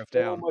drove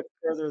down. So much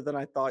further than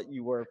I thought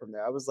you were from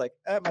there. I was like,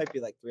 that might be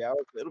like 3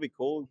 hours, but it'll be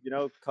cool, you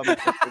know. Come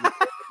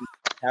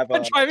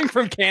I'm driving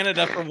from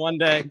Canada for one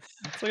day.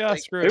 It's like, oh,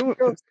 screw it.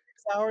 6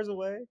 hours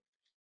away.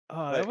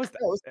 It was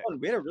fun.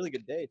 We had a really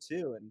good day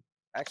too, and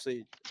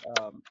actually,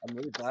 I'm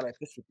really glad I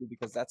fished with you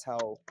because that's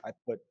how I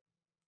put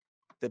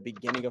the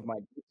beginning of my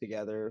group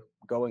together,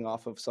 going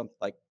off of some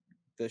like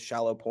the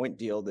shallow point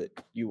deal that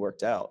you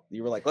worked out.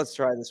 You were like, let's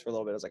try this for a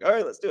little bit. I was like, all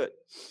right, let's do it.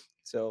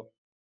 So,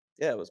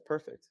 yeah, it was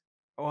perfect.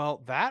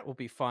 Well, that will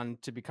be fun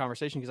to be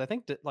conversation because I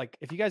think that like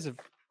if you guys have.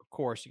 Of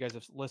course, you guys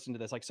have listened to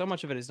this. Like so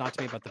much of it is not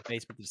to me about the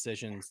base, but the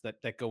decisions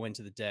that go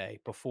into the day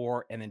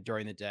before and then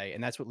during the day,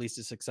 and that's what leads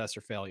to success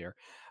or failure.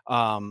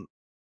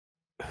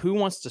 Who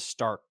wants to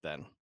start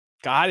then?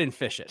 I didn't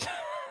fish it.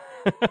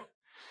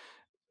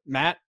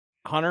 Matt,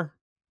 Hunter.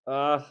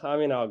 I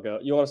mean, I'll go.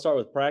 You want to start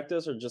with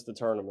practice or just the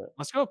tournament?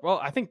 Let's go. Well,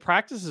 I think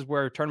practice is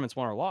where tournaments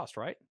won or lost,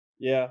 right?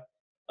 Yeah.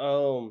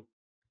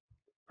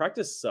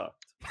 Practice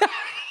sucked.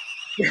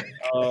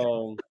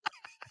 I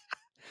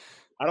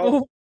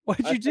don't. What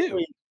did you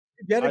do?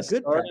 I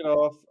started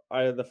off.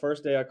 The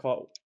first day I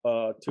caught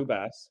 2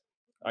 bass.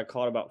 I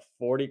caught about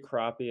 40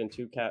 crappie and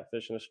 2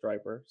 catfish and a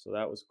striper, so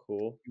that was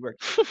cool. You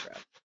worked.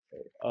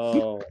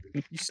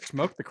 You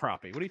smoked the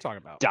crappie. What are you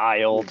talking about?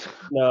 Dialed.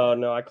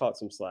 No, I caught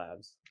some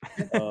slabs.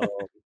 Nice.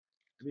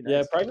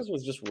 Yeah, practice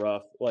was just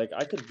rough. Like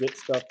I could get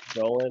stuff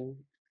going,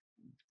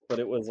 but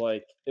it was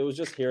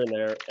just here and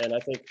there. And I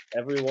think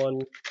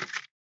everyone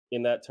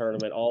in that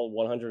tournament, all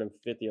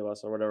 150 of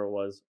us or whatever it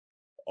was,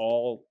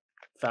 all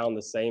found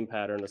the same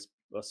pattern, a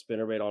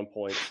spinnerbait on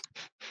points.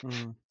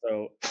 Mm-hmm.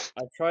 So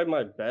I tried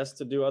my best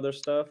to do other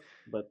stuff,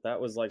 but that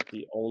was like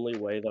the only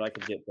way that I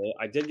could get bit.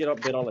 I did get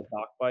up bit on a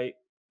dock bite,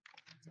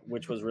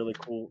 which was really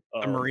cool.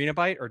 A marina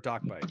bite or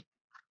dock bite?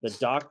 the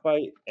dock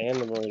bite and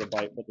the marina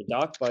bite. But the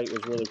dock bite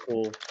was really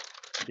cool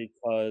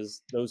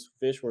because those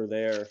fish were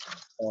there.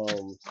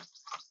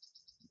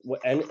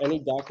 Any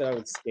dock that I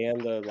would scan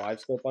the live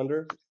scope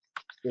under,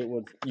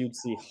 you'd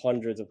see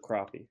hundreds of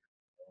crappie.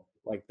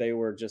 Like they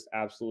were just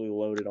absolutely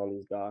loaded on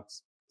these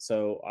docks.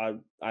 So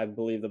I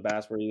believe the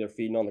bass were either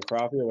feeding on the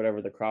crappie or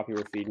whatever the crappie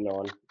were feeding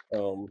on.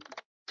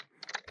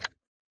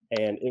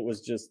 And it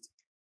was just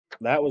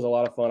that was a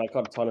lot of fun. I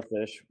caught a ton of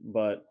fish,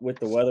 but with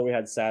the weather we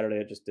had Saturday,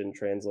 it just didn't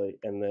translate.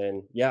 And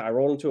then I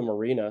rolled into a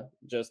marina.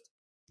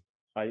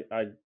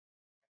 I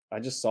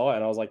just saw it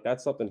and I was like,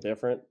 that's something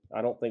different.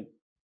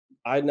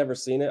 I'd never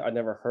seen it. I'd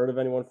never heard of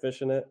anyone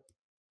fishing it.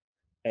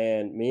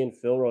 And me and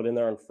Phil rode in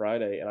there on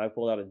Friday and I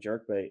pulled out a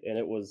jerkbait and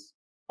it was,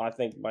 I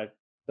think my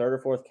third or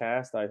fourth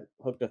cast, I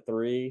hooked a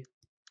 3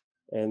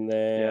 and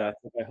then I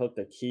think I hooked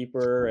a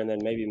keeper and then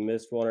maybe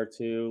missed 1 or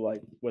 2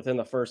 like within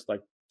the first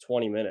like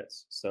 20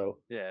 minutes. So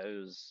it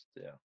was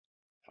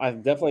I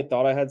definitely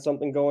thought I had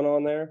something going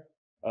on there.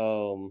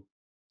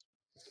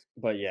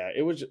 But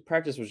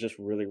practice was just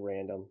really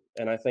random.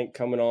 And I think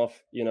coming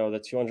off,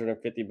 the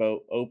 250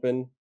 boat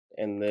open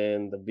and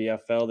then the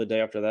BFL the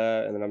day after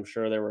that, and then I'm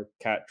sure there were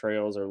cat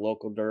trails or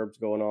local derbs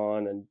going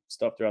on and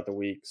stuff throughout the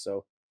week.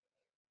 So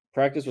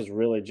practice was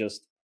really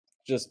just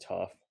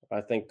tough. I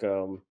think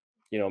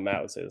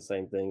Matt would say the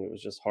same thing. It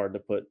was just hard to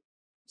put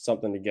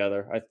something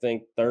together. I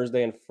think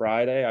Thursday and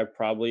Friday I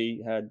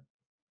probably had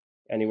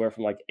anywhere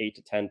from like 8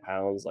 to 10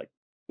 pounds, like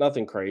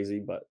nothing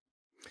crazy, but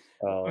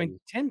I mean,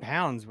 10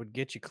 pounds would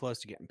get you close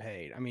to getting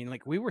paid. I mean,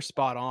 like we were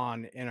spot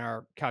on in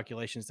our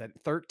calculations that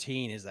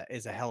 13 is a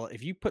hell.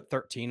 If you put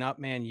 13 up,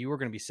 man, you were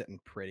going to be sitting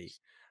pretty,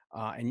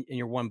 and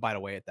you're 1 bite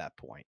away at that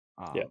point.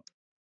 Yeah.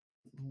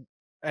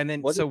 And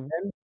then Was it 10?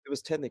 It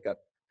was 10 that got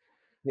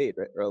paid,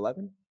 right? Or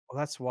 11? Well,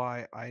 that's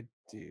why I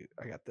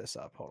got this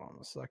up. Hold on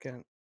a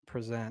second.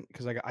 Present,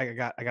 because I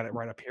got it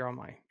right up here on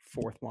my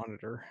 4th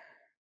monitor.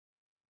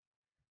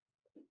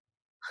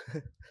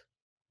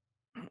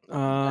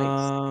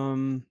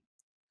 Nice.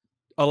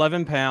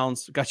 11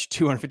 pounds, got you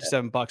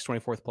 257 bucks,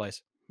 24th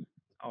place.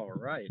 all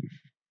right.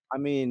 I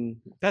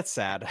mean, That's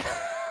sad.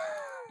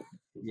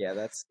 yeah,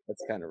 that's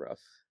kind of rough.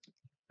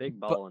 Big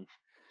ballin'.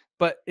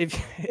 But if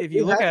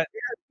you look at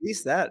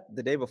least that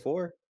the day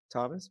before,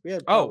 Thomas, we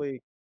had we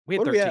had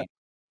what did 13.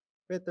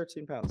 We had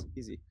 13 pounds,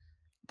 easy.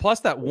 Plus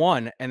that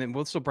one, and then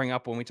we'll still bring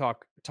up when we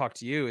talk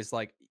to you is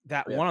like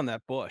that Yeah. one on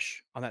that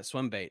bush on that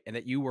swim bait, and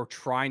that you were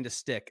trying to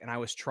stick, and I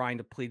was trying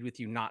to plead with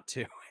you not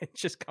to, and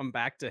just come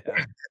back to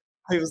him.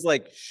 I was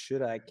like,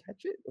 should I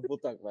catch it? We'll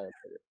talk about it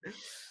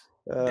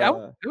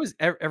later. It was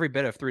every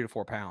bit of 3 to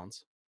 4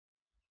 pounds.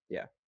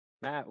 Yeah.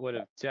 Matt would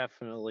have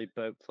definitely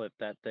boat flipped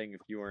that thing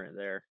if you weren't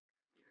there.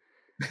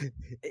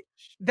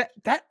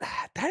 That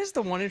is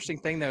the one interesting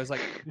thing though, is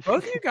like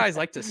both of you guys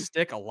like to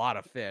stick a lot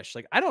of fish.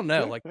 Like I don't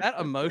know, like that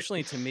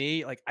emotionally to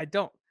me, like I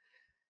don't.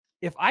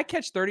 If I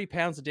catch 30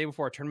 pounds the day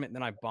before a tournament and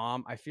then I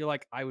bomb, I feel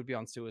like I would be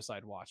on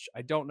suicide watch.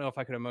 I don't know if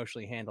I could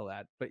emotionally handle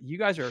that. But you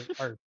guys are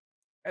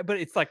but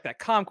it's like that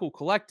calm, cool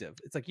collective.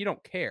 It's like you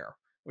don't care,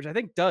 which I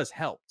think does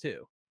help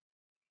too.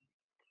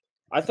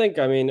 I think,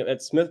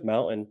 at Smith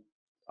Mountain,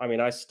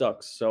 I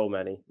stuck so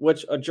many,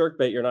 which a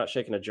jerkbait, you're not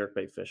shaking a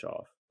jerkbait fish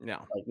off. No.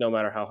 Like, no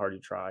matter how hard you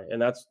try. And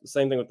that's the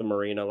same thing with the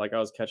marina. Like, I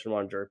was catching them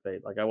on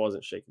jerkbait. Like, I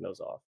wasn't shaking those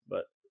off.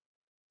 But,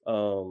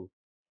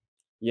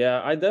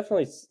 I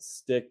definitely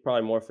stick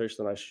probably more fish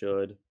than I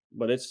should.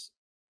 But at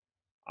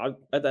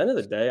the end of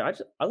the day,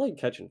 I like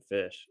catching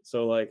fish.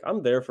 So, like,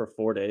 I'm there for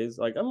 4 days.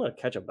 Like, I'm going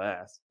to catch a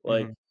bass.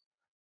 Like,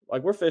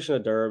 we're fishing a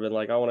derb and,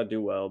 like, I want to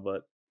do well.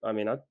 But, I'm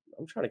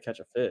trying to catch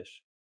a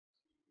fish.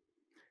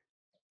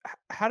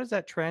 How does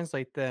that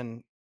translate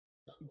then?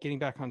 Getting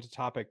back onto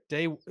topic,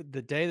 the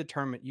day of the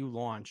tournament you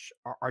launch,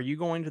 are you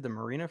going to the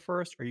marina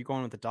first? Or are you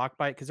going with the dock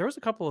bite? Because there was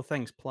a couple of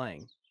things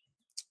playing.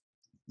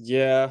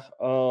 Yeah,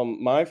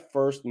 my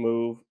first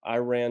move, I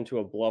ran to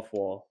a bluff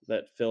wall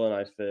that Phil and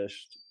I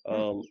fished.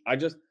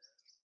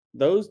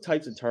 Those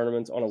types of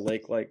tournaments on a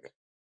lake like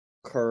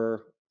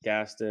Kerr,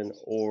 Gaston,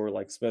 or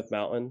like Smith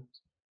Mountain,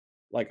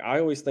 like I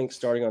always think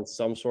starting on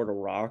some sort of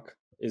rock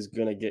is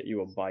gonna get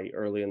you a bite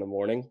early in the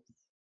morning.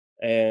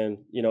 And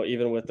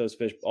even with those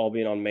fish all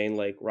being on main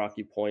lake,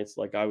 rocky points,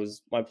 like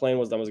my plan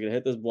was I was gonna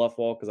hit this bluff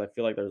wall because I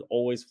feel like there's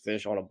always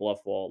fish on a bluff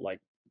wall, like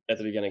at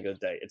the beginning of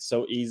the day. It's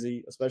so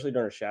easy, especially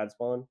during a shad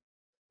spawn.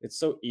 It's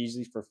so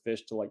easy for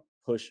fish to like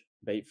push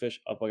bait fish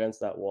up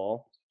against that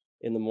wall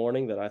in the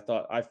morning that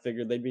I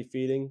figured they'd be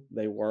feeding.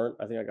 They weren't.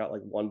 I think I got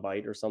like 1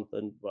 bite or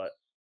something, but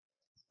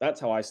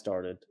that's how I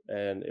started.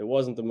 And it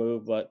wasn't the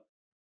move, but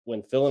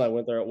when Phil and I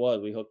went there, it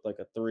was. We hooked like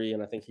a 3,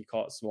 and I think he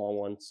caught a small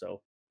one.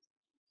 So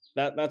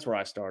that's where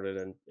I started,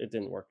 and it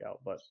didn't work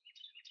out. But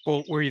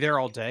Well, were you there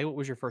all day? What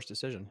was your first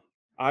decision?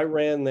 I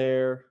ran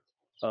there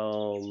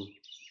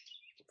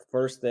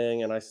first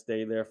thing, and I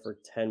stayed there for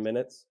 10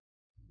 minutes.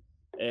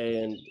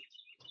 And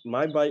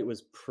my bite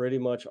was pretty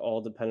much all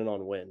dependent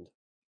on wind.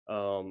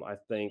 I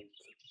think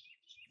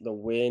the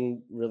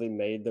wind really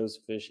made those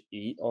fish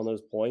eat on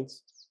those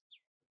points.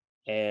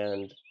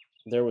 And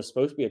there was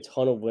supposed to be a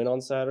ton of wind on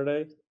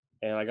Saturday.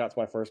 and I got to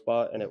my first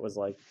spot, and it was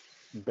like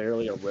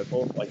barely a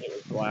ripple, like it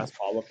was glass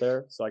ball up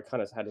there. So I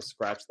kind of had to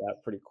scratch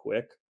that pretty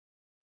quick.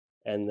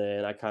 And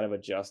then I kind of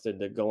adjusted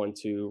to going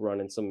to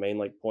running some main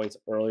lake points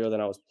earlier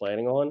than I was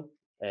planning on.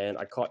 And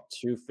I caught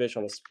 2 fish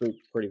on a spook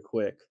pretty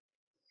quick.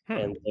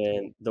 And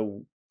then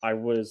I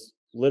was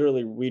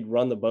literally, we'd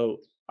run the boat.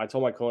 I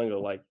told my co-angler,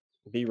 like,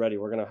 be ready.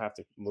 We're going to have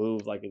to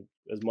move like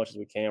as much as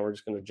we can. We're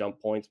just going to jump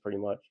points pretty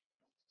much.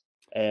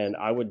 And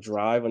I would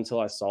drive until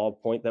I saw a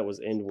point that was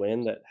in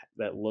wind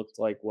that looked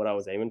like what I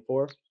was aiming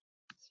for.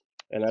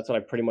 And that's what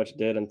I pretty much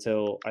did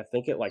until I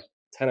think at like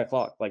 10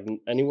 o'clock. Like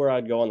anywhere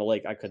I'd go on the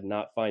lake, I could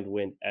not find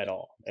wind at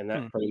all. And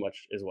that pretty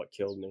much is what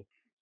killed me.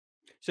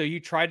 So you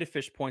tried to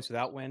fish points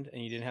without wind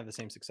and you didn't have the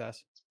same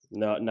success?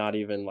 No, not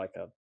even like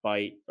a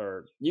bite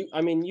or you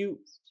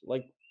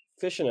like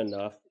fishing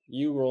enough,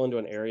 you roll into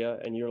an area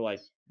and you're like,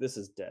 this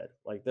is dead.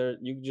 Like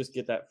you just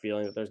get that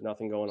feeling that there's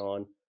nothing going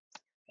on.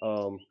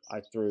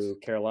 I threw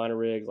Carolina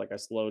rigs, like I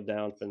slowed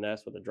down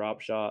finesse with a drop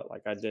shot.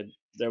 Like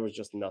there was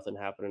just nothing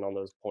happening on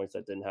those points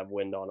that didn't have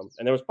wind on them.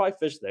 And there was probably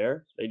fish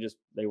there.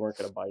 They weren't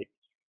going to bite.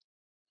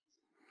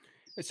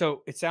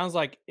 So it sounds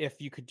like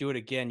if you could do it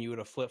again, you would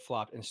have flip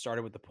flopped and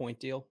started with the point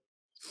deal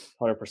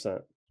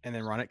 100%. and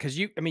then run it. Cause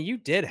you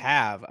did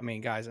have,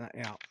 guys,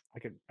 I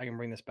can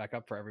bring this back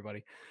up for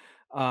everybody.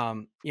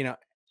 And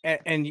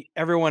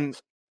everyone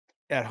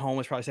at home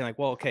was probably saying like,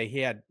 well, okay, he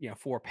had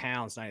 4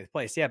 pounds, 90th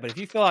place. Yeah, but if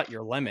you fill out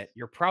your limit,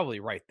 you're probably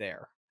right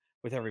there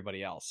with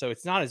everybody else. So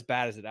it's not as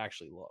bad as it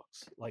actually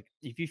looks. Like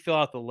if you fill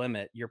out the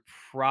limit, you're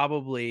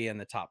probably in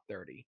the top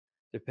 30,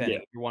 depending.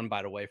 Yeah. You're one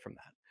bite away from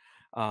that.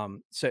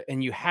 So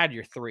and you had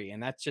your 3,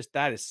 and this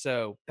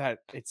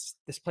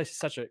place is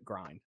such a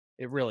grind.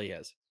 It really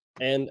is.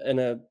 And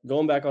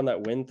going back on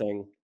that wind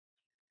thing,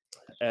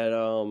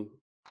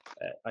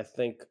 I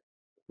think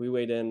we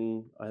weighed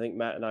in. I think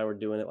Matt and I were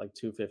doing it like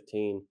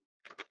 2:15.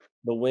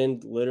 The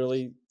wind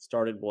literally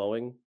started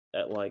blowing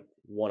at like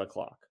 1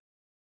 o'clock.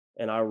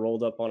 And I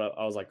rolled up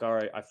I was like, all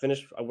right, I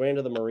went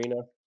into the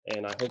marina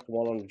and I hooked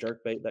one on a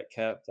jerk bait that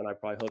kept, and I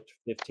probably hooked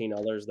 15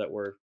 others that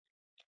were,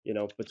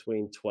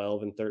 between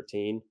 12 and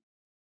 13.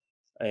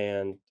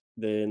 And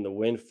then the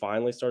wind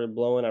finally started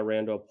blowing. I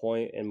ran to a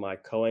point and my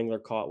co-angler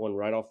caught one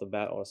right off the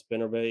bat on a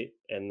spinnerbait.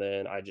 And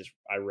then I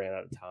ran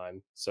out of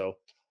time. So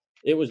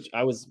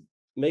I was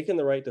making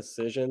the right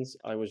decisions.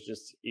 I was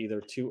just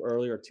either too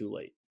early or too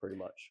late, pretty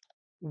much.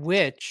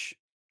 Which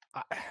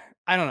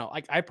I don't know.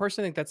 Like I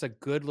personally think that's a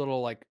good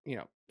little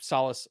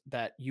solace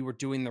that you were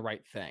doing the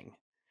right thing.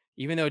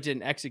 Even though it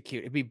didn't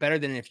execute, it'd be better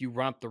than if you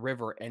run up the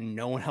river and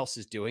no one else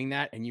is doing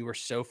that and you were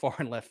so far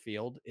in left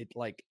field.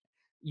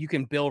 You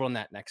can build on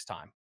that next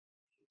time.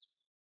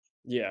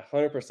 Yeah,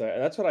 100%.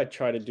 And that's what I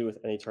try to do with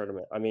any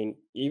tournament.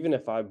 Even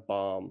if I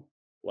bomb,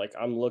 like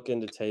I'm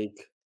looking to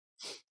take,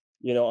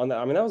 that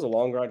was a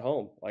long ride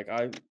home.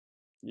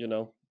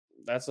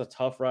 That's a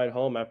tough ride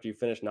home after you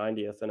finish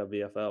 90th in a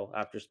BFL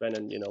after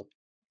spending,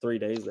 3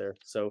 days there.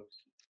 So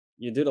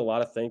you did a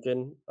lot of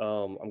thinking.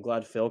 I'm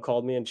glad Phil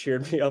called me and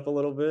cheered me up a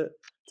little bit,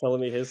 telling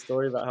me his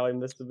story about how he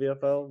missed the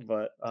BFL.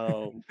 But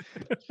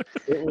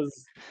it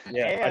was,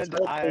 yeah. And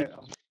I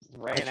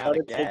ran out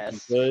of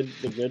gas. The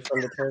good from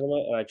the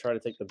tournament, and I try to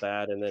take the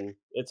bad, and then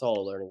it's all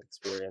a learning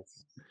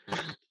experience.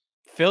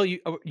 Phil,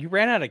 you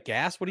ran out of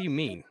gas? What do you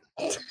mean?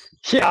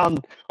 Yeah,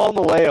 on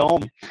the way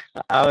home,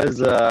 I was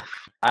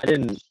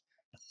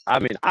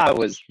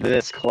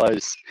this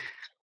close.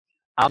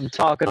 I'm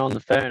talking on the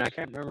phone. I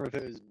can't remember if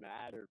it was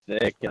Matt or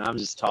Vic, and I'm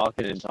just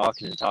talking and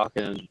talking and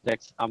talking. And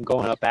next, I'm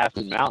going up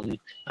Afton Mountain.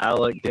 I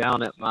look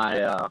down at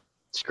my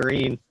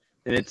screen,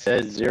 and it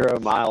says 0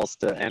 miles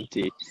to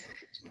empty.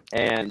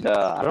 And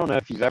I don't know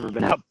if you've ever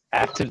been up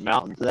Afton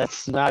Mountain.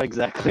 That's not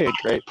exactly a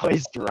great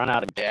place to run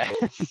out of gas.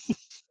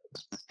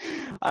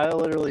 I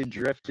literally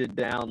drifted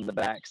down the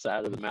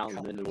backside of the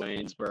mountain into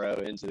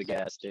Waynesboro into the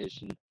gas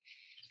station.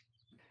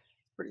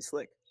 Pretty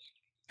slick.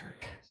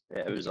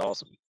 Yeah, it was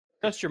awesome.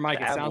 Just your mic.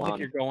 It sounds like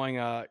you're going.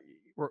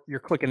 You're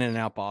clicking in and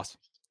out, boss.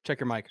 Check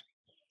your mic.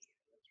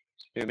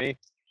 Who, me?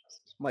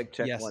 Mic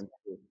check Yes. 1,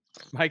 2.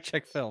 Mic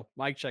check Phil.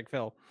 Mic check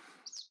Phil.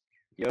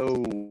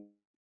 Yo.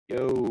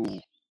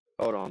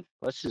 Hold on.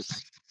 Let's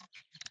just.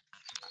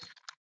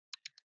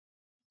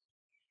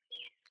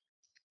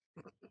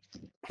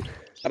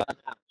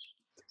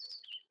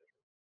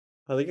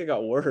 I think it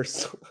got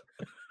worse.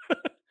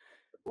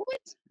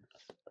 What?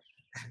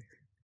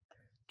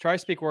 Try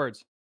speak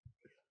words.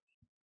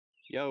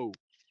 Yo.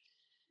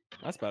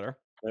 That's better.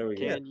 There we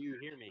go. Can you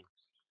hear me?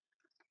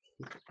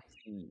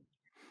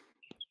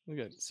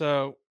 Good.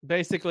 So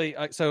basically,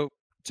 to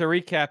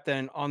recap,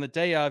 then on the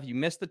day of, you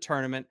missed the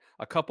tournament.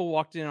 A couple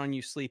walked in on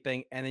you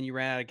sleeping, and then you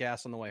ran out of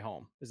gas on the way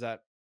home. Is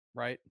that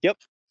right? Yep.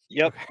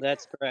 Okay.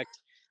 That's correct.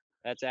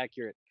 That's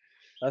accurate.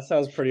 That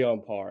sounds pretty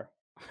on par.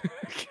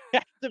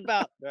 That's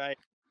about right.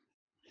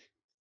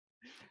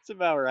 It's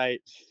about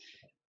right.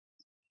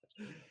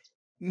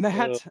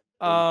 Matt,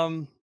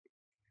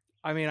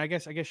 I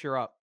guess you're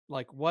up.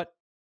 Like what?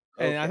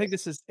 And I think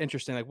this is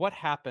interesting. Like what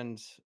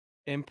happened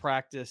in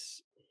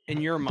practice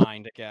in your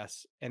mind, I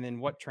guess, and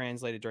then what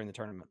translated during the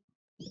tournament?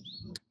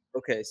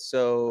 Okay,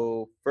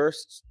 so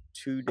first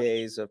 2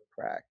 days of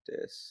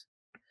practice.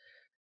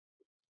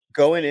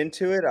 Going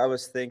into it, I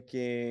was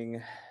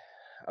thinking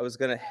I was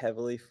gonna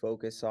heavily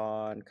focus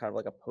on kind of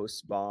like a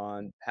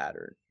post-spawn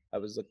pattern. I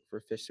was looking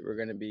for fish that were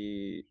gonna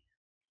be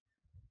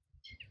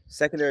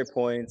secondary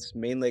points,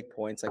 main lake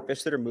points, like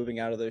fish that are moving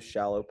out of those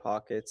shallow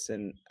pockets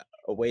and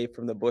away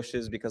from the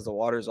bushes because the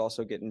water is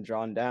also getting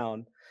drawn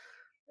down.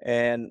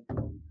 And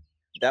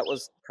that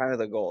was kind of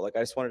the goal. Like I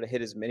just wanted to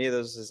hit as many of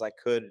those as I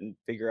could and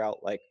figure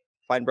out like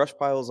find brush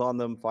piles on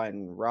them,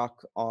 find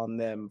rock on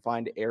them,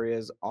 find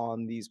areas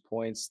on these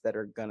points that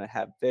are gonna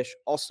have fish.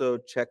 Also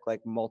check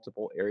like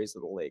multiple areas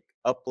of the lake,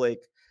 up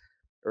lake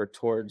or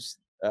towards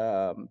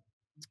the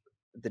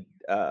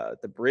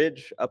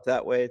bridge up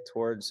that way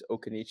towards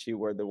Okanichi,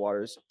 where the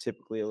water's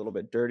typically a little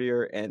bit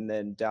dirtier, and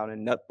then down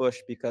in Nutbush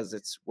because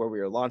it's where we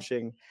were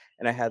launching.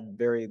 And I had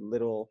very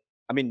little,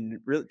 I mean,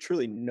 really,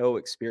 truly no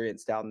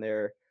experience down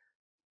there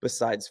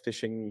besides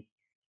fishing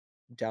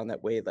down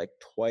that way like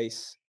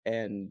twice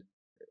and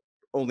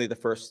only the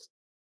first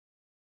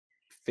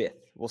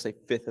fifth, we'll say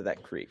fifth of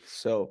that creek.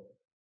 So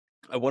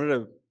I wanted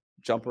to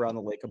jump around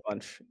the lake a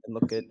bunch and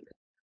look at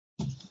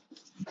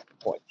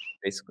points.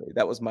 Basically,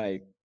 that was my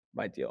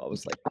deal. I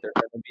was like, there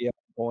are gonna be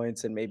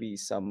points and maybe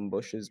some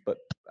bushes, but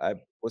I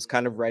was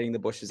kind of writing the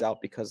bushes out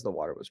because the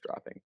water was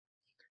dropping.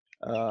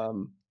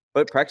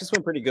 But practice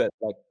went pretty good.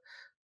 Like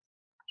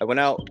I went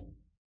out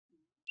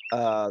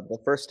the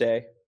first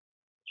day,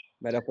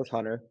 met up with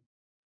Hunter,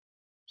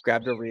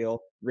 grabbed a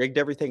reel, rigged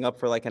everything up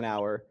for like an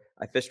hour.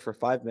 I fished for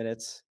 5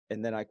 minutes,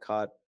 and then I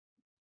caught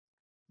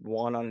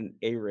one on an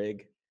A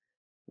rig.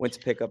 Went to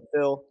pick up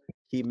Phil.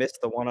 He missed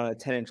the one on a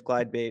 10-inch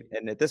glide bait,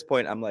 and at this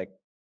point, I'm like,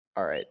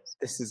 all right,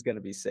 this is gonna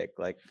be sick.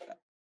 Like,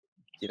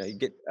 you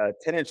get a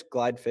 10-inch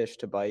glide fish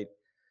to bite.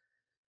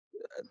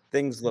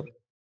 Things look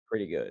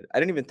pretty good. I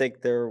didn't even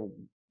think they're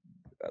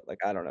like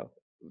I don't know.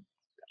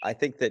 I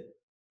think that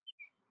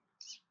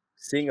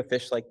seeing a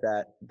fish like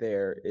that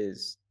there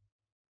is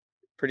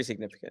pretty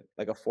significant.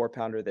 Like a 4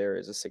 pounder there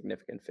is a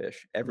significant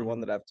fish. Everyone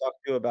Mhm. that I've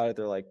talked to about it,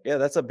 they're like, yeah,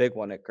 that's a big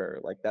one at Kerr.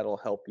 Like that'll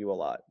help you a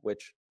lot,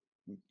 which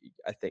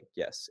I think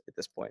yes at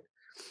this point.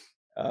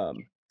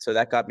 So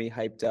that got me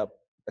hyped up,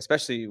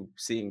 especially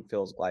seeing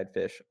Phil's glide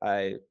fish.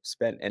 I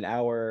spent an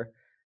hour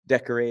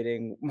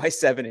decorating my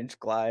 7-inch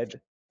glide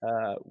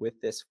with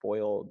this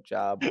foil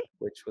job,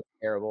 which was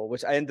terrible,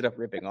 which I ended up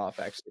ripping off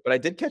actually. But I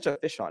did catch a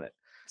fish on it.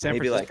 San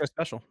Maybe like, Francisco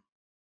special.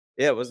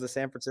 yeah, it was the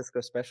San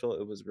Francisco special.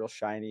 It was real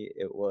shiny.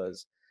 It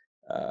was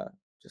uh,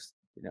 just,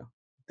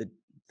 the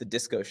the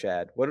disco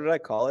shad. What did I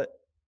call it?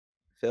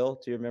 Phil,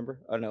 do you remember?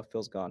 Oh no,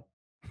 Phil's gone.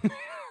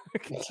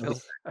 Phil,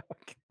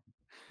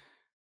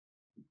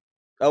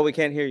 Oh, we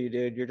can't hear you,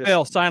 dude. You're just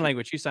Phil, sign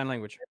language. Use sign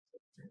language.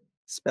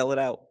 spell it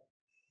out.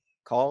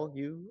 Call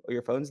you or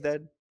your phone's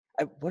dead?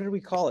 What did we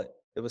call it?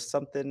 It was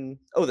something.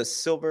 Oh, the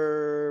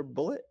silver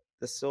bullet,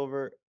 the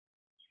silver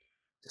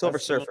That's the one.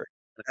 surfer.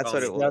 That's That's all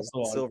what you it That's was. the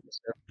The one. silver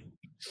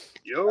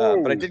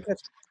surfer. But I Yo. did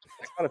catch.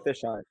 I caught a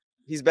fish on it.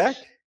 He's back.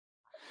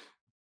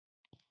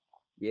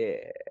 Yeah,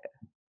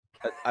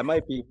 I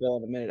might be Phil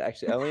in a minute.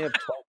 Actually, I only have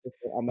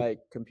 12% on my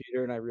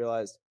computer, and I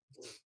realized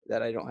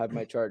that I don't have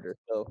my charger,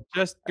 so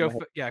Just I go.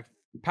 Yeah,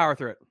 power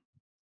through it.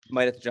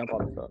 might have to jump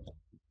on the phone.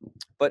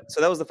 But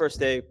so that was the first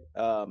day.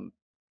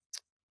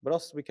 What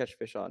else did we catch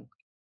fish on?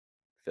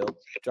 Phil,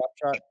 drop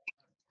shot.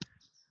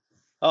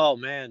 Oh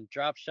man,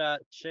 drop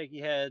shot, shaky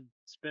head,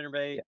 Yeah,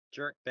 spinnerbait,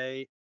 jerk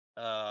bait,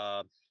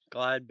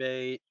 glide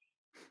bait,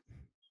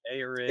 A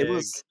it rig.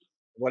 was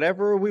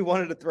whatever we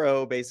wanted to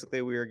throw.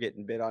 Basically, we were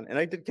getting bit on, and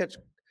I did catch.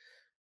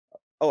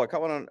 Oh, I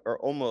caught one on, or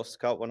almost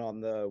caught one on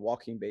the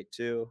walking bait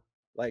too.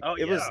 Like Oh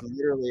it was yeah,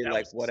 literally that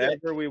like was sick.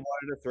 whatever we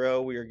wanted to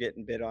throw, we were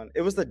getting bit on.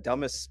 It was the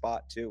dumbest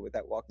spot too with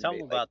that walking Tell me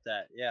bait. Like, about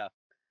that. Yeah.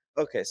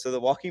 okay, so the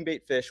walking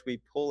bait fish, we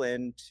pull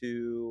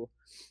into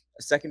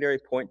a secondary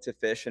point to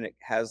fish, and it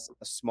has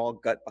a small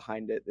gut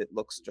behind it that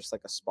looks just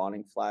like a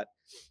spawning flat.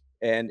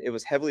 And it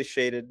was heavily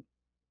shaded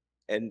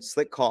and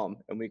slick calm,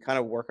 and we kind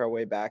of work our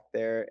way back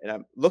there. And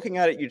I'm looking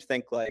at it, you'd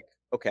think like,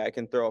 okay, I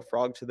can throw a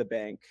frog to the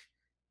bank,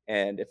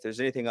 and if there's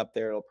anything up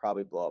there, it'll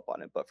probably blow up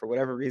on it. But for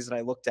whatever reason,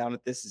 I looked down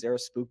at this Zero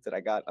spook that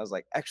I got. And I was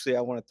like, actually,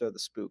 I want to throw the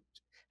spook.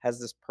 Has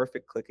this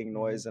perfect clicking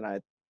noise, and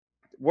I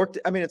worked.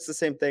 I mean, it's the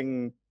same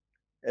thing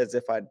as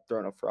if I'd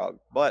thrown a frog.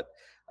 But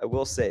I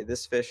will say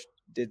this fish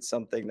did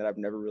something that I've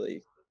never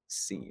really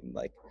seen.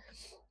 Like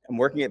I'm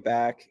working it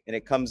back, and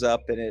it comes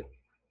up and it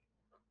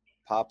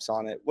pops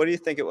on it. What do you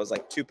think it was?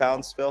 Like 2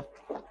 pounds, Phil?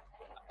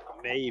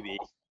 Maybe.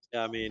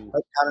 I mean,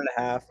 Like pound and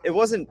a half. It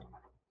wasn't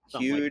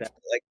something like huge, that.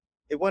 but like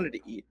it wanted to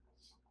eat.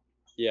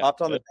 Yeah.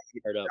 Popped on the Good.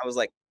 bait. Fired up. I was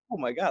like, oh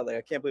my god, like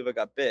I can't believe I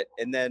got bit.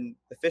 And then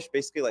the fish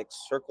basically like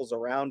circles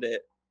around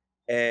it,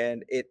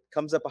 and it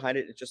comes up behind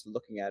it. It's just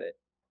looking at it,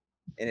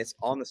 and it's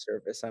on the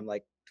surface. I'm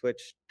like,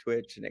 twitch,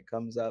 twitch, and it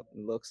comes up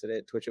and looks at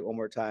it, twitch it one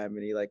more time,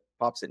 and he like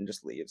pops it and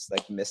just leaves.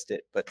 Like missed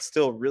it, but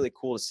still really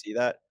cool to see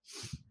that.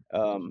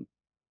 Um,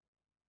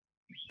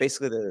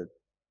 basically the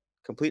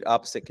complete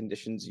opposite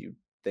conditions you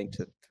think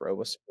to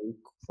throw a spook,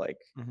 like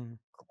Mhm.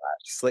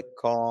 slick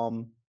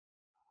calm,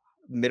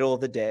 middle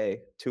of the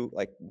day,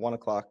 like 1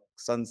 o'clock,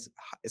 sun's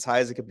as high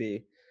as it could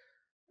be.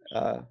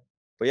 But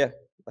yeah,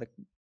 like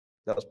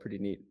that was pretty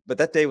neat. But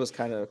that day was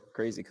kind of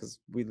crazy because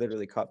we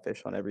literally caught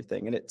fish on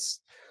everything, and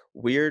it's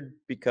weird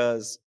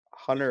because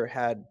Hunter,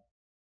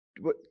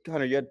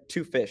 you had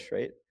 2 fish,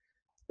 right?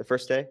 The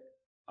first day,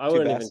 I 2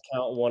 wouldn't even bass,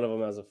 count one of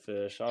them as a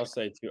fish. I'll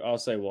say 2. I'll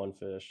say 1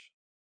 fish.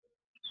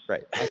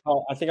 right?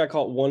 I think I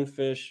caught 1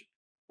 fish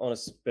on a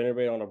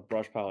spinnerbait on a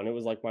brush pile, and it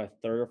was like my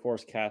 3rd or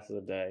 4th cast of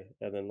the day,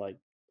 and then like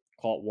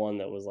caught one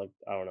that was like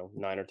I don't know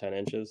 9 or 10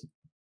 inches.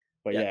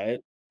 But Yeah, yeah,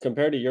 it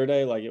compared to your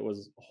day, like it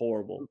was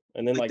horrible.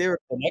 And then like like they were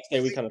the next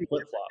day we kind of completely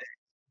flip different. flopped.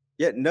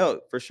 Yeah,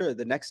 no, for sure.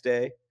 The next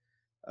day,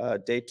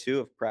 day 2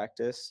 of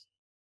practice,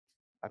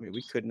 I mean,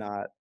 we could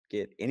not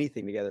get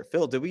anything together.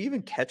 Phil, did we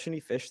even catch any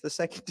fish the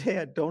second day?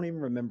 I don't even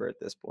remember at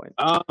this point.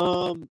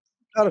 Um,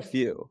 Caught a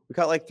few. We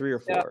caught like 3 or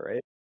yeah, 4,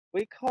 right?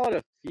 we caught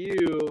a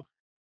few.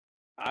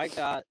 I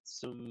got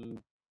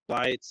some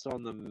bites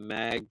on the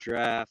mag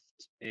draft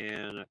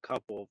and a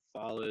couple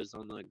follows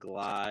on the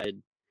glide.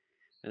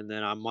 And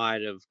then I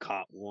might have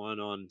caught one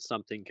on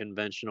something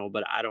conventional,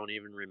 but I don't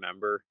even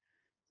remember.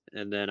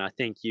 And then I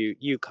think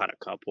you caught a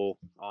couple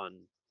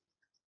on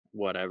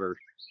whatever,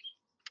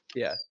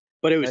 Yeah.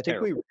 but it And was I think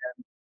we terrible.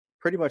 ran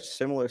pretty much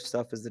similar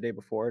stuff as the day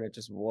before, and it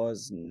just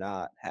was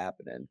not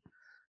happening.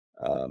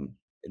 And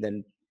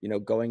then,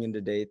 going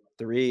into day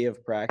 3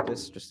 of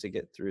practice, just to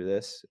get through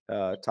this,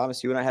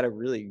 Thomas, you and I had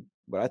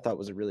what I thought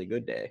was a really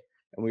good day,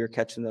 and we were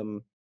catching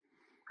them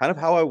kind of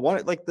how I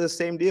wanted, like the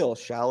same deal,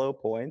 shallow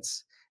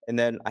points. And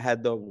then I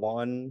had the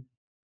one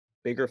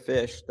bigger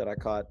fish that I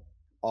caught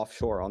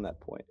offshore on that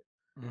point,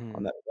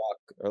 on Mhm. that rock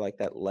or like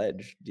that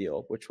ledge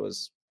deal, which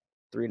was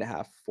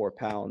 3.5, 4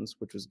 pounds,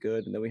 which was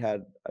good. And then we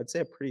had, I'd say,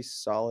 a pretty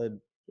solid,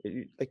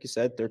 like you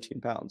said,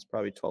 13 pounds,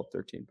 probably 12,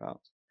 13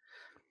 pounds.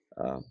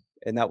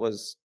 And that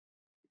was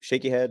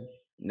shaky head,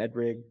 Ned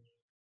rig,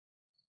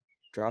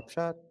 drop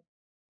shot,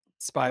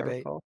 if I Spy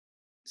bait. recall.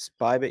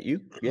 Spy bait.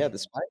 Yeah, the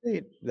spy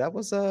bait. That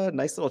was a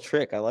nice little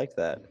trick. I like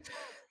that.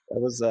 That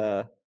was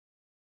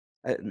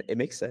it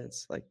makes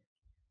sense, like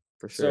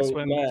for sure. So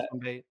Matt, Swim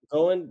bait.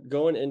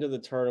 going into the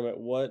tournament,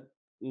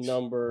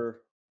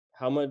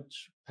 how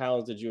much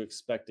pounds did you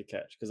expect to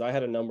catch? Because I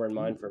had a number in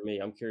mind for me.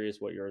 I'm curious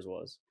what yours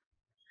was.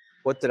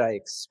 What did I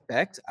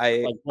expect?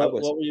 I Like I what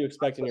was were you I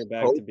expecting was your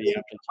bag to be hoping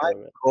after the my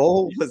tournament?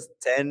 goal was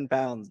 10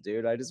 pounds,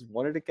 dude. I just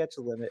wanted to catch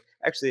a limit.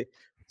 Actually,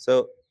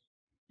 so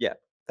yeah,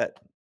 that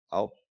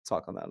I'll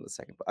talk on that in a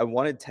second. But I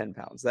wanted 10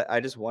 pounds. That I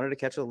just wanted to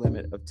catch a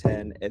limit of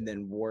 10 and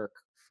then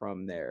work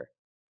from there.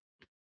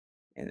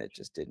 And it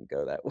just didn't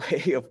go that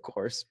way, of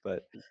course.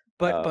 But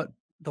But um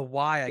the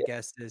why, I yeah,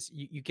 guess, is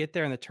you get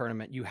there in the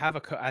tournament, you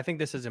have I think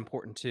this is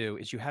important too,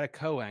 is you had a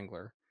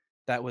co-angler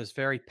that was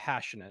very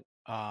passionate,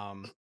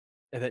 and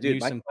that dude, knew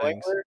my some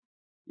things. co-angler,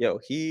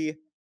 he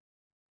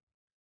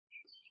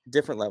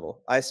different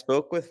level. I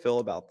spoke with Phil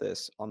about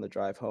this on the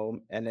drive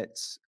home, and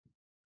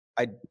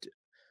I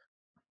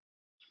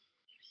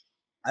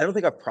I don't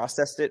think I've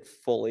processed it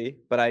fully,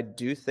 but I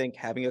do think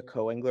having a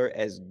co-angler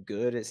as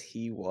good as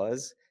he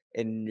was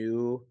and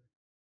knew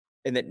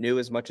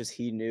as much as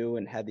he knew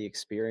and had the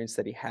experience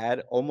that he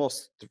had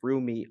almost threw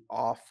me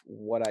off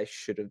what I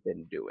should have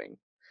been doing.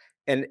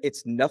 And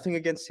it's nothing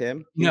against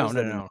him. He No, was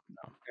no, the no, nice no,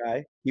 no.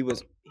 guy. He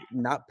was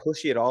not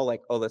pushy at all,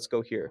 like, "Oh, let's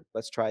go here.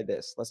 Let's try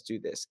this. Let's do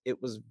this."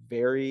 It was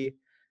very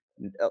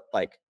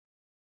like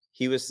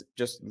he was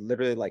just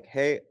literally like,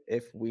 "Hey,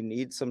 if we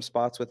need some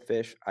spots with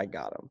fish, I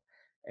got them.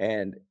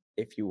 And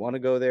if you want to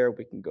go there,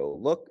 we can go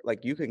look.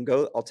 Like you can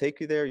go, I'll take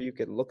you there. You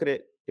can look at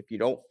it. If you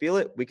don't feel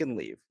it, we can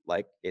leave.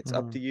 Like it's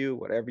up to Mhm. you,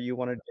 whatever you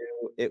want to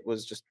do." It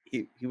was just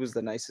he was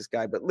the nicest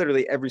guy, but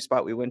literally every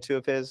spot we went to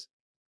of his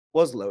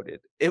was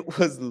loaded. It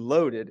was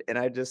loaded and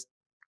I just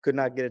could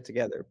not get it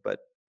together, but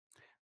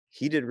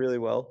he did really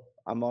well.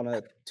 I'm on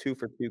a 2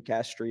 for 2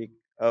 cast streak,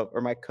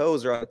 or my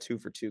co's are on a 2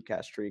 for 2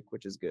 cast streak,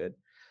 which is good.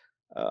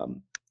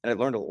 And I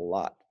learned a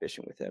lot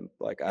fishing with him.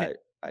 Like I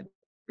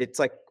it's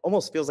like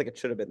almost feels like it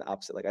should have been the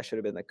opposite. Like I should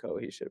have been the co,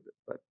 he should have been,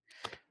 but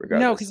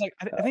No, because regardless. like,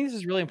 I think this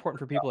is really important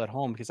for people at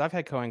home because I've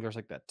had co-anglers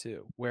like that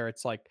too, where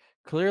it's like,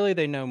 clearly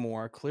they know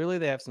more, clearly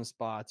they have some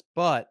spots,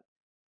 but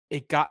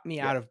it got me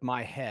Yeah. out of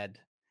my head,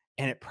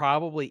 and it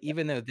probably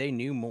even though they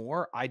knew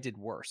more, I did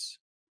worse.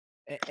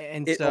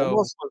 And It so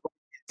almost was like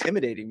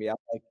intimidating me. I'm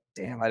like,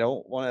 damn, I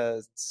don't want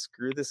to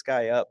screw this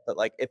guy up. But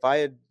like if I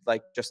had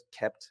like just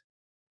kept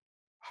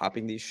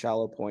hopping these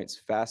shallow points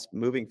fast,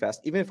 moving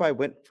fast, even if I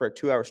went for a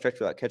 2-hour stretch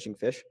without catching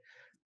fish,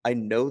 I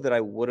know that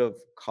I would have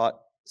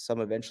caught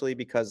some eventually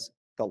because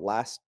the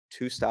last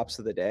 2 stops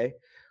of the day,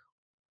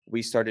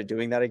 we started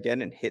doing that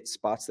again and hit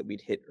spots that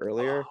we'd hit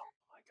earlier, oh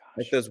my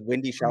like gosh. those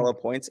windy shallow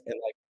points, and,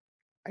 like,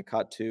 I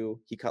caught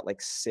 2, he caught,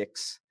 like,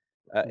 6,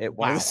 at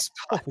one of the Wow.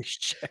 spots. Holy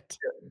shit.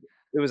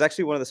 It was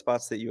actually one of the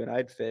spots that you and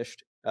I'd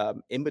fished,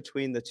 in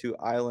between the 2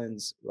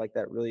 islands, like,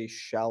 that really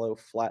shallow,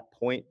 flat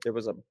point, there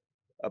was a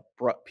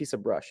piece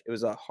of brush. It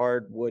was a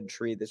hardwood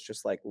tree that's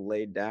just, like,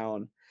 laid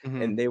down,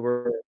 Mhm. and they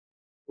were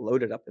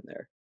loaded up in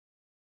there.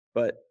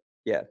 But,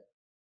 yeah,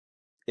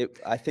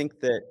 I think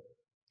that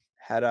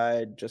had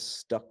I just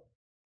stuck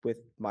with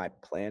my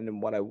plan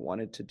and what I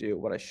wanted to do,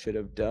 what I should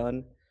have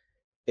done,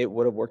 it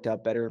would have worked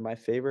out better in my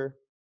favor.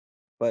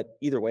 But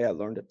either way, I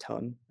learned a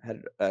ton.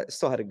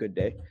 Still had a good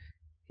day.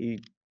 He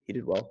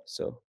did well,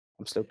 so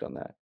I'm stoked on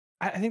that.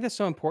 I think that's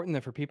so important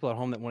that for people at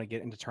home that want to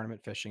get into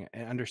tournament fishing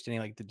and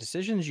understanding like the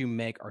decisions you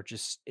make are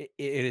just it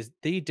is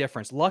the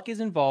difference. Luck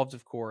is involved,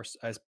 of course.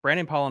 As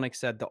Brandon Polinick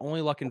said, the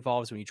only luck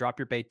involved is when you drop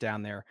your bait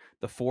down there,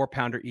 the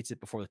 4-pounder eats it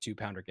before the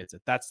 2-pounder gets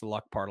it. That's the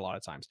luck part a lot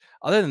of times.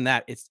 Other than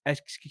that, it's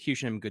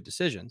execution and good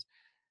decisions.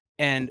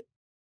 And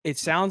it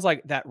sounds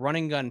like that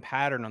running gun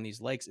pattern on these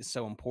lakes is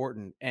so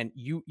important. And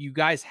you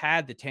guys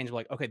had the tangible,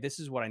 like, okay, this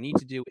is what I need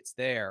to do. It's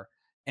there.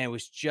 And it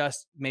was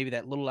just maybe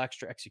that little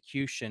extra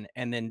execution,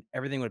 and then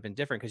everything would have been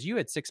different because you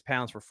had 6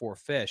 pounds for 4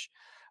 fish.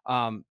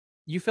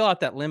 You fill out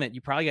that limit,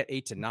 you probably got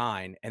 8 to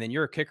 9, and then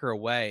you're a kicker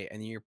away,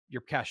 and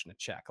you're cashing a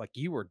check. Like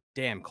you were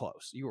damn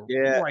close. You were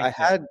Yeah, right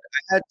I there.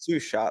 had 2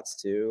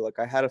 shots too. Like,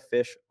 I had a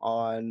fish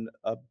on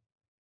a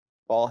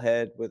ball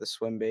head with a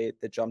swim bait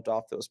that jumped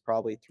off that was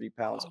probably 3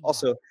 pounds. Oh,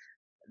 Also,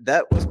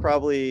 that was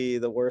probably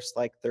the worst,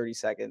 like, 30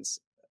 seconds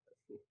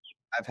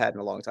I've had in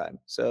a long time.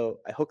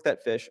 So, I hook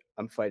that fish,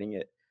 I'm fighting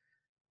it.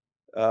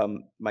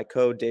 My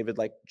David,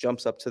 like,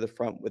 jumps up to the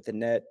front with the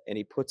net, and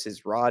he puts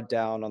his rod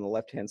down on the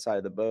left-hand side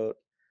of the boat.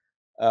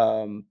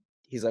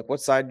 He's like,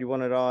 "What side do you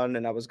want it on?"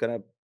 And I was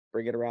gonna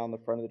bring it around the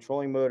front of the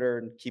trolling motor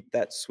and keep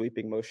that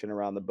sweeping motion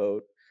around the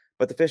boat.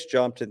 But the fish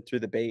jumped and threw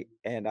the bait,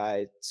 and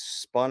I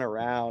spun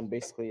around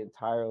basically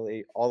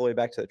entirely all the way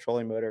back to the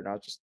trolling motor, and I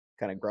was just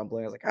kind of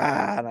grumbling. I was like,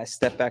 "Ah!" And I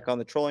step back on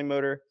the trolling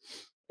motor.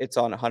 It's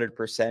on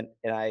 100%,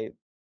 and I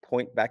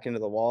point back into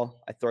the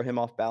wall. I throw him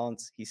off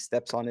balance. He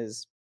steps on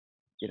his,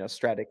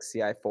 Stratic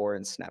CI4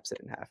 and snaps it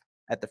in half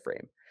at the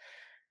frame.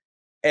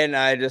 And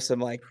I just am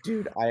like,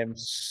 "Dude, I am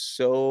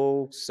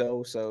so,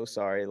 so, so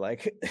sorry."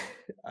 Like,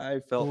 I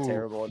felt ooh.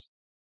 terrible.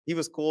 He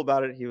was cool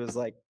about it. He was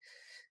like,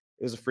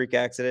 "It was a freak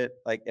accident.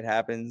 Like, it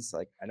happens.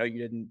 Like, I know you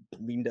didn't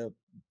mean to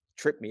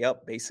trip me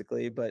up,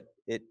 basically, but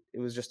it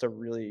was just a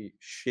really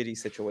shitty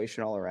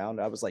situation all around."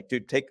 I was like,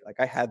 "Dude,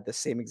 I had the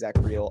same exact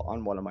reel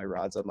on one of my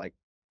rods. I'm like,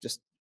 just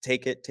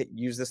take it,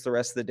 use this the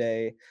rest of the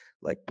day.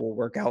 Like, we'll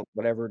work out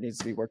whatever needs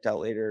to be worked out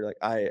later." Like,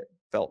 I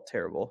felt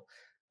terrible.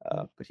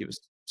 But he was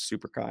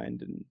super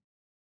kind, and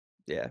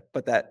yeah,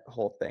 but that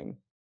whole thing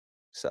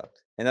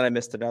sucked. And then I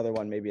missed another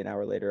one maybe an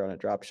hour later on a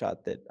drop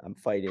shot that I'm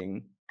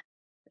fighting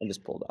and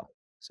just pulled off.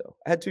 So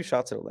I had 2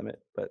 shots at a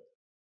limit, but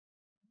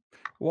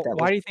that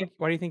Why was do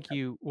you think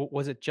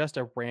was it just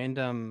a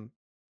random,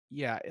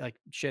 yeah, like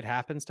shit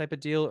happens type of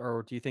deal,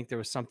 or do you think there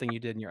was something you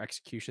did in your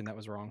execution that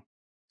was wrong?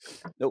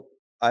 nope.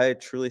 I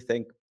truly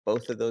think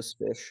both of those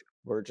fish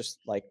were just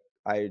like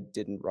I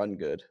didn't run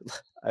good.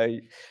 I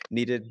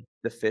needed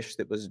the fish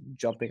that was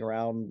jumping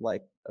around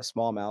like a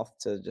smallmouth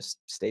to just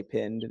stay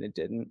pinned, and it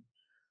didn't.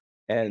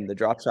 And the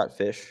drop shot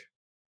fish,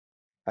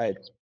 I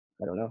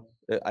I don't know.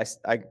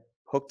 I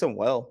hooked him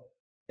well,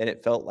 and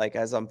it felt like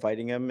as I'm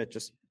fighting him, it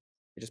just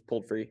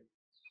pulled free.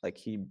 Like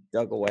he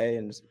dug away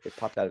and it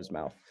popped out of his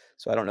mouth.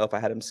 So I don't know if I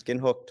had him skin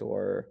hooked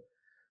or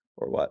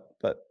what,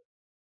 but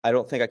I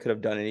don't think I could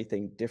have done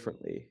anything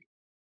differently.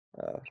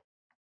 Uh,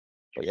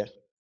 but yeah,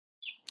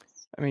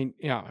 I mean,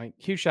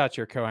 huge shout out to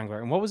your co-angler.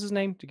 And what was his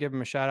name to give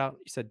him a shout out?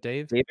 You said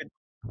Dave? David.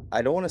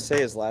 I don't want to say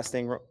his last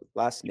name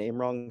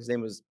wrong. His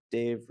name was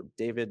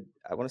David.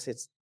 I want to say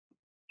it's.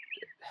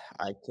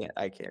 I can't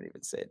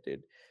even say it,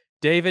 dude.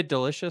 David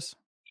Delicious?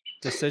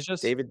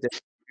 Deciduous? David.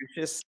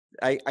 Just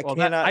I Well,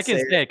 that I cannot can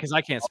say say it. it because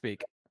I can't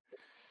speak.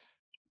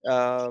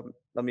 Let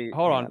me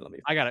Hold hang on. on. Let me.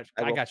 I got it.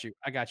 I I will. got you.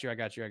 I got you. I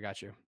got you. I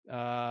got you.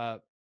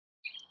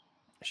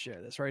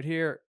 Share this right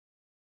here.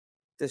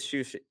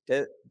 Deciusius.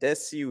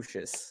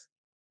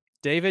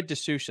 David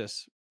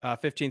DeSucius,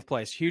 15th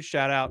place. Huge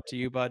shout out to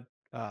you, bud.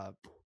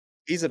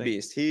 He's a Thank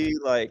beast. He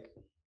like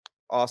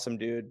awesome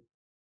dude.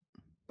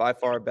 By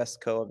far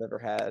best co I've ever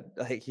had.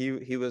 Like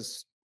he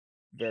was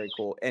very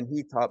cool, and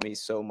he taught me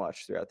so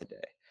much throughout the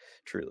day.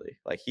 Truly,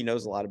 like he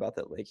knows a lot about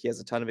that lake. He has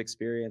a ton of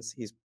experience.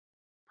 He's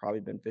probably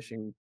been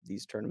fishing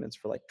these tournaments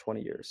for like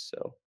 20 years.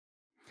 So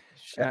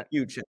uh,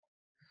 huge.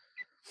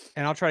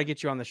 and I'll try to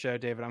get you on the show,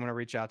 David. I'm going to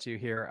reach out to you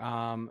here.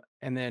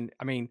 And then,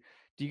 I mean,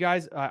 do you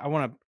guys? I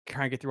want to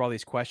kind of get through all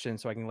these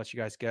questions so I can let you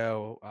guys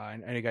go. I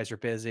know you guys are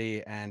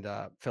busy, and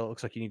Phil, it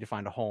looks like you need to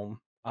find a home.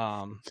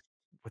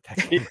 With that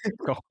camera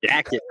going.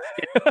 Jacket.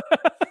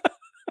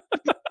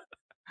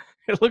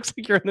 It looks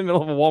like you're in the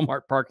middle of a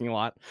Walmart parking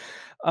lot.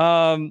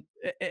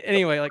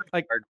 Anyway, like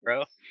Hard,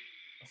 bro.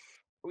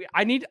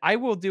 I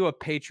will do a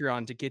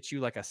Patreon to get you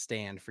like a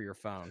stand for your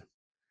phone.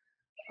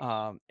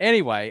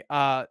 Anyway,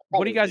 what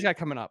do you guys got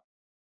coming up?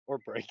 Or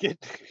break it.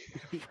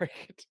 Break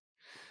it.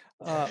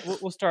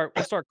 We'll start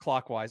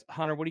clockwise.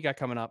 Hunter, what do you got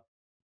coming up?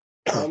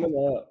 Coming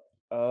up,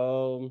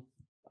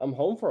 I'm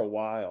home for a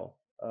while.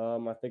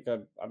 I think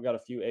I've got a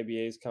few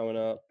ABAs coming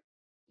up.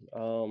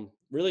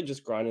 Really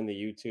just grinding the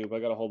YouTube. I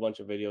got a whole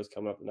bunch of videos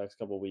coming up the next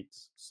couple of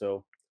weeks.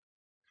 So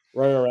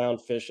running around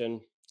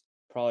fishing.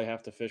 Probably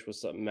have to fish with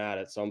something mad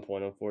at some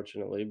point,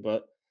 unfortunately.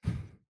 But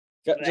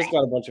Just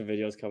got a bunch of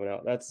videos coming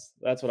out. That's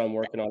what I'm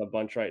working on a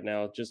bunch right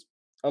now. Just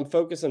I'm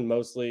focusing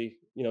mostly,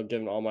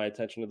 giving all my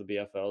attention to the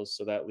BFLs,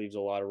 so that leaves a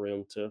lot of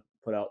room to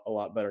put out a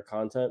lot better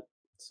content.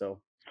 So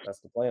that's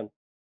the plan.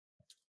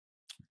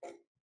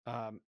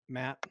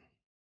 Matt.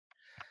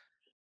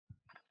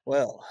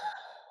 Well,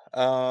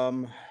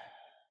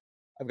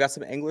 I've got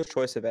some Angler's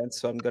Choice events,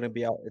 so I'm going to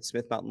be out at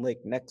Smith Mountain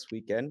Lake next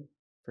weekend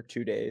for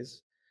 2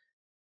 days,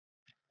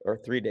 or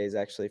 3 days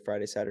actually.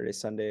 Friday, Saturday,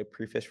 Sunday.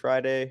 Pre-fish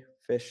Friday,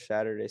 fish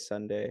Saturday,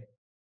 Sunday.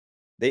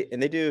 They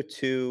do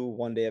 2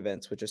 one-day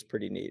events, which is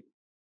pretty neat.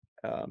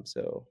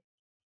 So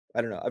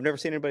I don't know. I've never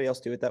seen anybody else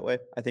do it that way.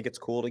 I think it's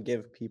cool to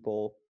give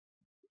people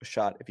a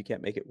shot if you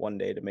can't make it one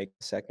day to make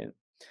the second.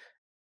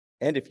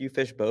 And if you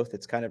fish both,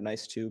 it's kind of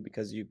nice too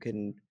because you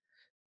can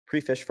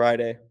pre-fish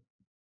Friday,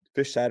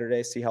 fish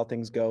Saturday, see how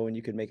things go, and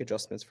you can make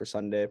adjustments for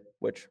Sunday,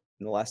 which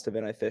in the last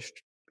event I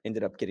fished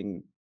ended up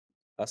getting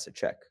us a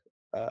check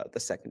the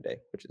second day,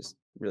 which is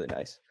really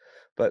nice.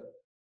 But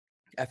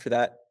after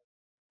that,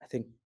 I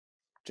think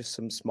just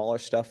some smaller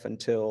stuff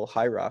until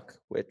High Rock,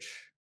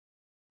 which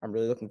I'm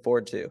really looking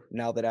forward to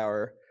now that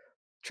our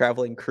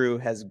traveling crew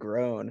has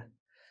grown.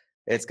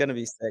 It's going to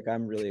be sick.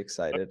 I'm really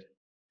excited.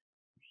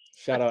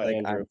 Shout out Like,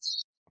 Andrew. I'm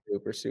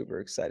super, super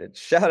excited.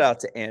 Shout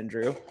out to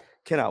Andrew.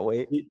 Cannot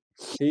wait.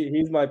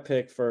 He's my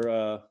pick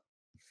for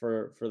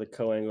the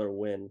co-angler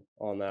win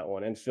on that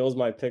one, and Phil's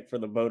my pick for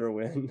the boater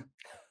win.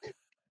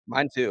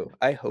 Mine too.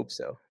 I hope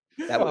so.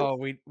 Oh,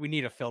 we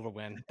need a Phil to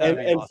win. That'd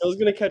And, be and awesome. Phil's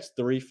gonna catch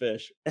 3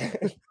 fish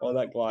on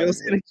that glide.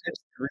 Phil's gonna catch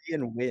 3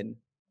 and win.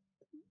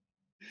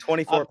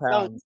 24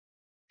 pounds.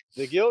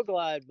 The gill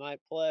glide might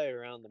play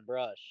around the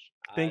brush.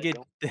 Then get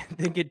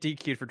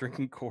DQ'd for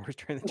drinking Coors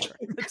during the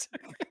tournament.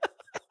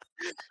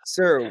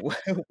 Sir,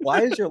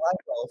 why is your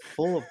life well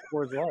full of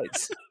Coors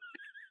Lights?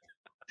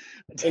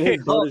 And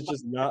his boat is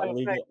just not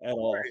legal at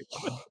all.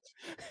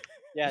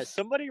 Yeah,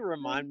 somebody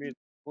remind me to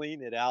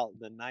clean it out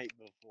the night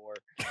before.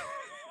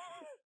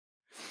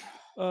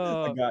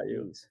 I got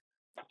you.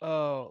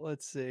 Oh,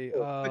 let's see.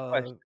 Quick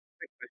question.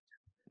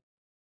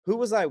 Who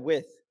was I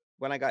with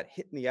when I got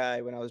hit in the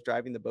eye when I was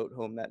driving the boat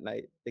home that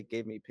night that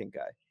gave me pink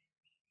eye?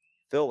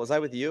 Phil, was I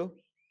with you?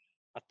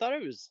 I thought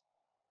it was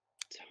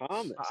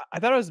Thomas. I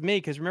thought it was me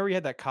because remember you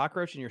had that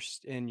cockroach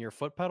in your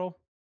foot pedal.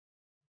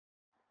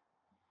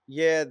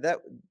 Yeah,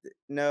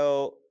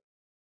 no,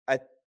 I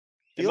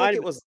feel like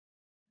it was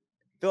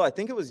Phil. I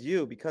think it was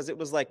you because it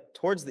was like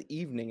towards the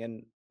evening,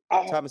 and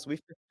Thomas, we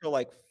fished till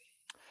like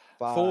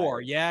 5.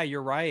 4. Yeah,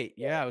 you're right.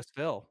 Yeah, it was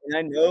Phil. And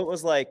I know it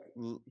was like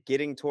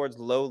getting towards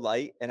low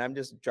light, and I'm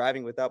just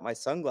driving without my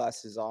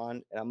sunglasses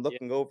on, and I'm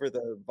looking over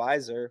the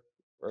visor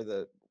or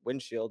the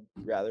windshield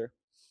rather,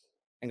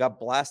 and got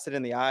blasted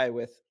in the eye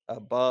with a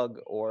bug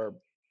or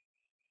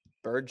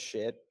bird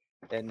shit,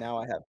 and now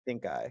I have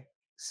pink eye.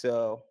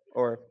 So,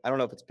 or I don't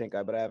know if it's pink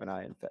eye, but I have an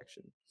eye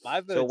infection.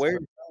 So wear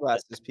your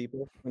sunglasses,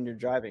 people, when you're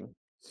driving.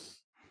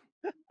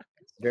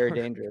 It's very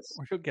dangerous.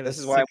 This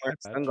is why I'm wearing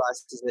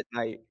sunglasses at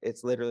night.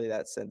 It's literally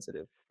that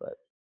sensitive. But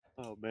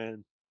oh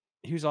man,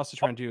 he was also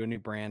trying to do a new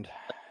brand.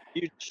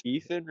 You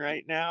chiefing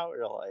right now,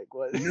 or like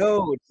what?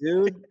 No,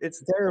 dude,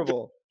 it's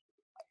terrible.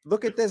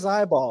 Look at this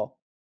eyeball.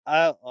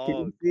 Can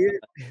you see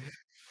it?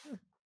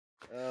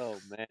 Oh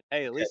man,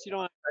 hey, at least you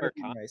don't have to wear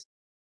contacts.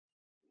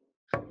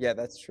 Yeah,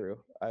 that's true.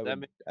 I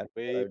would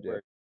do.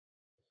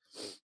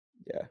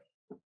 Yeah.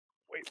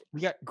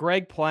 We got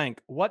Greg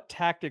Plank. What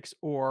tactics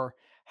or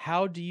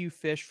how do you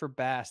fish for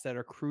bass that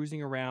are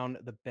cruising around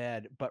the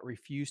bed but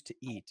refuse to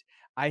eat?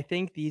 I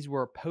think these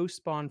were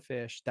post-spawn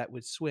fish that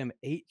would swim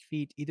 8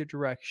 feet either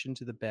direction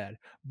to the bed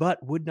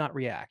but would not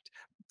react.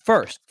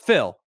 First,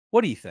 Phil,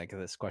 what do you think of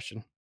this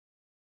question?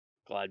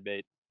 Glide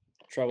bait.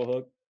 Treble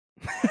hook.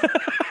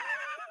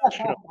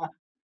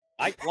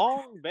 Ike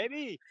long,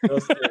 baby.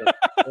 Glide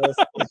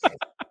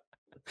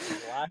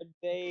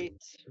bait.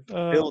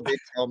 Phil did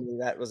tell me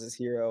that was his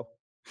hero.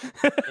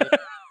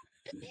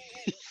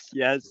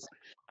 Yes.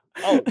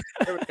 Oh,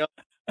 there we go.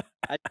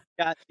 I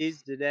got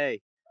these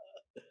today.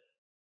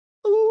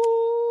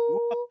 Ooh.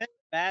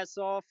 Bass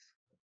off.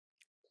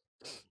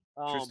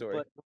 True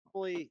story.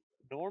 But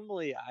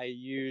normally I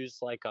use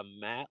like a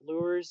mat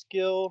lures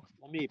gill.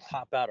 Let me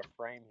pop out a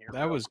frame here.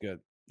 That was good.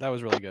 That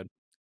was really good.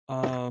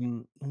 Let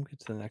me get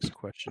to the next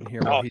question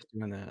here while he's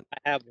doing that.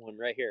 I have one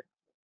right here.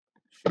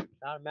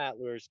 Not a mat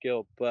lures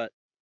gill, but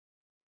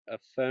a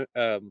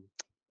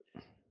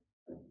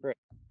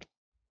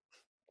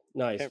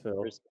nice,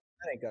 Phil.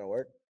 That ain't gonna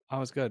work. That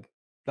was good.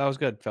 That was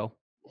good, Phil.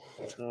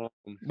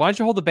 Why don't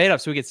you hold the bait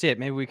up so we could see it?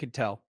 Maybe we could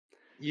tell.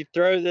 You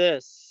throw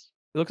this.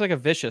 It looks like a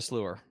vicious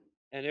lure.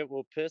 And it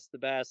will piss the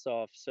bass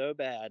off so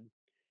bad.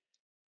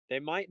 They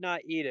might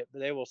not eat it, but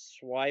they will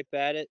swipe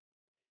at it,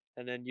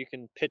 and then you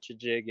can pitch a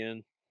jig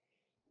in.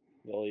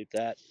 They'll eat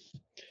that.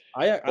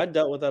 I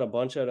dealt with that a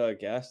bunch at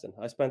Gaston.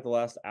 I spent the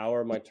last hour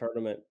of my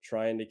tournament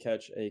trying to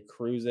catch a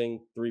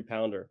cruising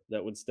 3-pounder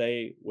that would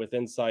stay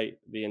within sight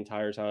the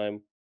entire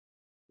time.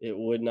 It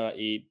would not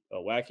eat a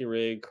wacky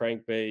rig,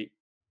 crankbait,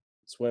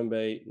 swim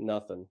bait,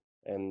 nothing.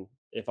 And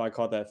if I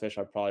caught that fish,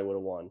 I probably would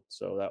have won.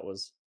 So that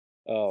was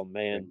Oh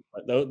man.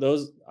 But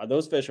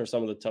those fish are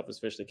some of the toughest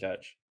fish to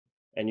catch.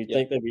 And you Yep.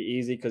 think they'd be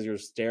easy because you're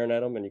staring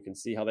at them and you can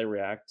see how they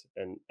react.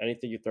 And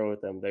anything you throw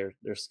at them,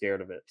 they're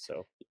scared of it.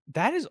 So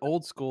That is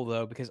old school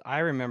though, because I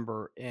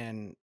remember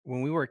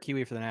when we were at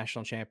Kiwi for the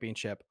national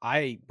championship,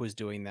 I was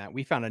doing that.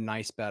 We found a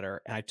nice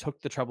better, and I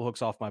took the treble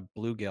hooks off my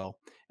bluegill,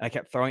 and I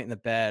kept throwing it in the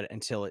bed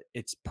until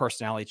its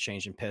personality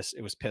changed and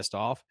it was pissed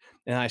off.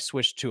 And I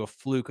switched to a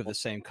fluke of the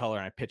same color,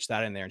 and I pitched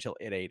that in there until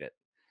it ate it.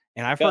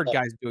 And I've heard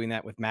guys doing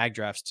that with mag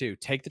drafts too.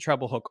 Take the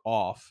treble hook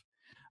off,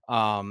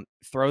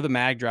 throw the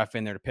mag draft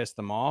in there to piss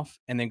them off,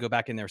 and then go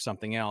back in there with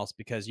something else,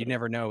 because you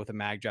never know with a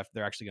mag draft if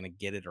they're actually going to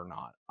get it or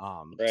not.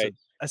 So Right.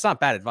 that's not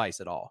bad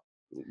advice at all.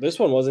 this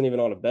one wasn't even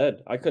on a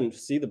bed. I couldn't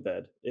see the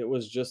bed. It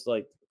was just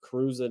like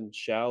cruising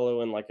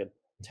shallow in like a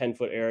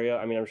 10-foot area.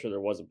 I mean, I'm sure there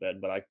was a bed,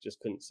 but I just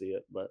couldn't see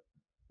it. But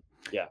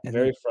yeah, And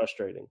very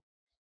frustrating.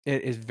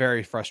 It is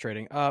very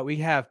frustrating. We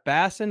have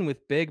Bassin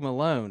with Big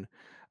Malone.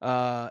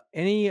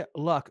 Any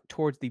luck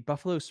towards the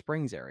Buffalo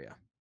Springs area?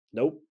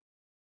 Nope.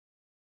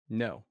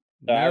 No.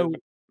 So No.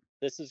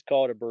 this is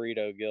called a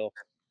burrito gill.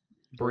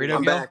 Burrito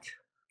I'm Gill? back.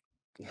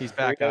 He's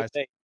back, guys.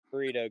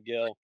 Burrito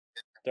gill.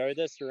 Throw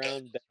this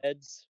around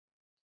beds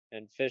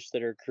and fish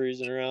that are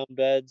cruising around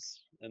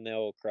beds, and they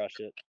will crush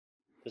it.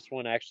 This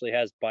one actually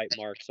has bite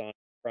marks on it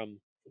from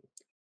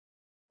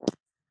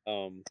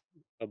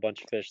a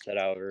bunch of fish that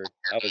I was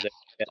able to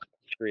get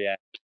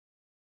react.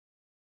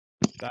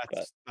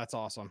 That's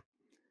awesome.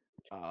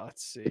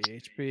 Let's see.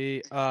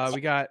 HP.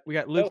 We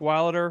got Luke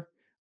Wilder.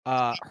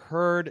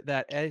 Heard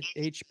that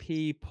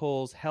HP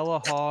pulls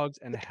hella hogs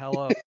and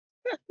hella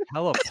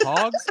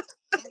pogs.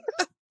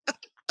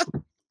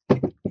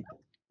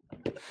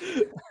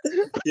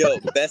 Yo,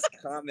 best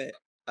comment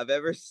I've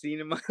ever seen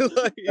in my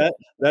life.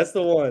 That's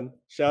the one.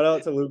 Shout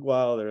out to Luke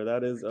Wilder.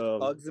 That is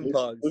Hogs and Luke's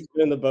pogs.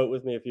 been in the boat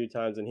with me a few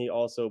times, and he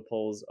also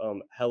pulls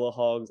hella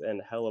hogs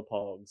and hella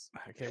pogs.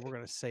 Okay, we're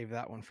gonna save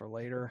that one for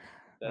later.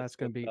 That's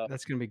gonna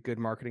be good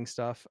marketing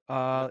stuff.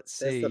 Let's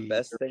That's see. the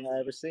best thing I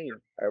ever seen. All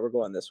right, we're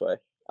going this way.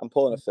 I'm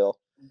pulling a Phil.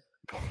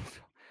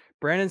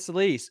 Brandon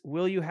Solis,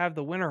 will you have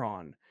the winner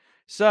on?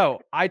 So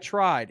I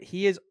tried.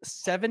 He is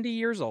 70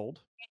 years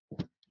old.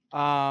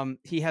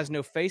 He has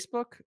no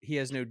Facebook. He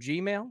has no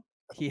Gmail.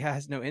 He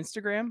has no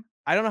Instagram.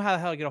 I don't know how the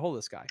hell to get a hold of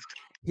this guy.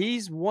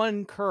 He's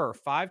won Kerr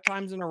 5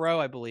 times in a row,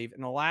 I believe,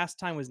 and the last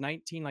time was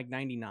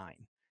 1999.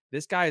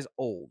 This guy is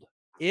old.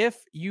 If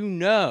you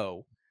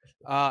know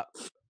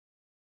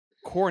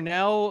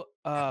Cornell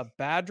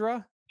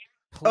Badra,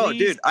 please. Oh,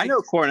 dude, I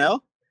know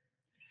Cornell.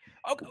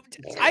 Okay,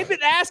 I've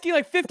been asking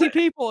like 50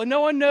 people, and no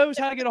one knows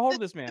how to get a hold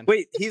of this man.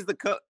 Wait, he's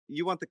the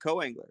you want the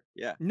co-angler?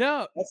 Yeah.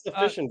 No, That's the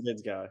fishing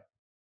vids guy.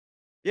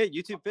 Yeah,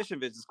 YouTube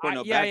fishing vids is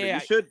Cornell yeah, Badger.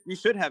 yeah. You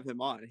should have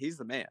him on. He's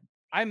the man.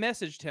 I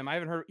messaged him. I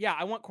haven't heard. Yeah,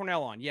 I want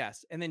Cornell on.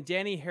 Yes, and then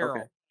Danny Harrell.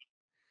 Okay.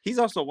 He's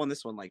also won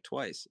this one like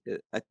twice,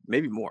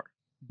 maybe more.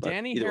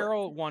 Danny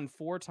Harrell won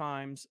 4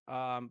 times.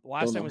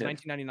 Last time was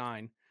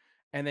 1999.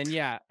 And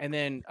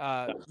then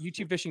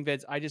YouTube fishing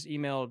vids. I just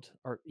emailed.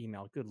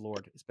 Good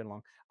Lord, it's been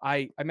long.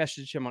 I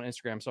messaged him on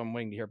Instagram, so I'm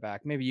waiting to hear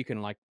back. Maybe you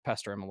can like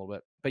pester him a little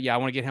bit. But yeah, I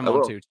want to get him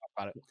on too. Talk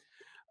about it.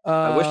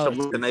 I wished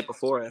him the night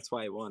before. That's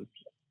why he won.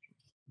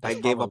 I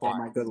gave up all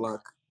my good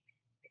luck.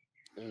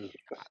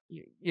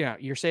 Yeah,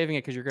 you're saving it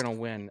because you're going to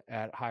win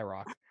at High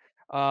Rock.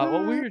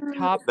 What were your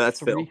top That's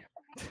 3? Phil.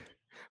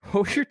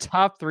 What were your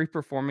top 3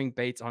 performing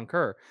baits on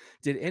Kerr?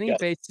 Did any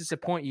baits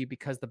disappoint you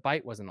because the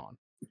bite wasn't on?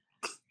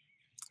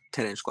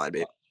 10-inch glide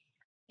bait.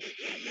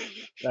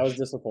 That was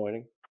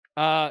disappointing.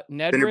 Ned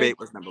Spinner rig, bait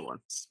was number 1.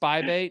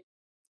 spy bait,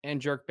 and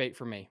jerk bait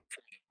for me.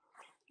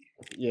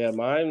 Yeah,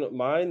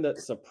 mine that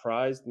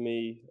surprised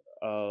me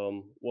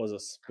was a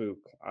spook.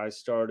 I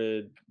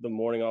started the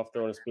morning off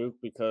throwing a spook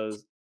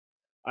because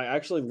I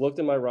actually looked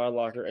in my rod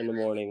locker in the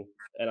morning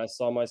and I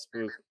saw my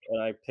spook and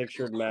I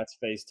pictured Matt's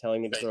face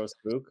telling me to throw a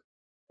spook.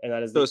 And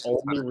that is the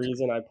only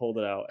reason I pulled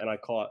it out. And I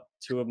caught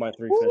 2 of my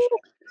 3 fish.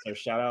 So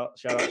shout out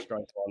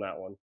Strykul on that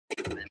one.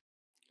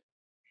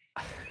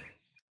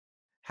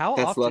 How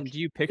often do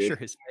you picture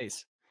his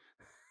face?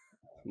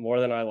 More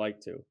than I like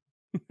to.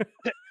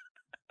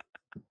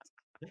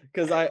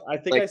 Because I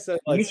think I said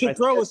like you should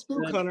throw a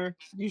spook, Hunter.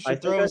 You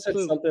should throw a spook. I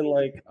said something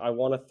like I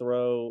want to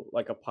throw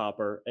like a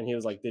popper, and he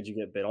was like, "Did you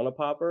get bit on a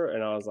popper?"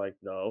 And I was like,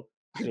 "No."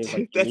 And he was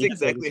like, That's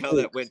exactly how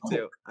that went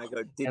too. I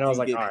go, "Did and I was you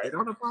like, get all right. bit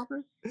on a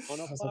popper?" I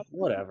was like,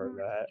 "Whatever,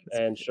 Matt."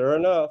 And sure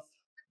enough,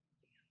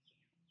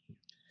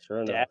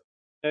 Dad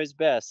knows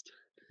best.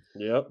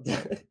 Yep.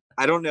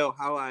 I don't know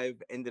how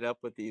I've ended up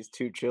with these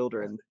 2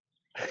 children.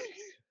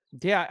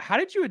 Yeah, how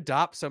did you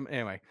adopt some?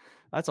 Anyway,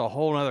 that's a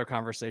whole nother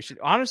conversation.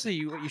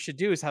 Honestly, what you should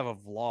do is have a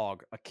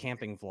vlog, a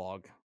camping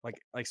vlog,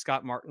 like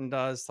Scott Martin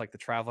does, like the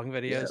traveling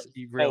videos.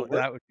 Yeah.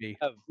 That would be.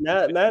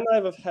 Matt and I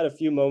have had a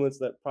few moments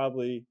that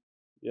probably,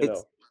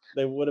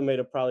 they would have made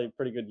a probably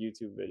pretty good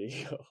YouTube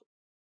video.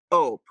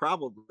 Oh,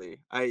 probably.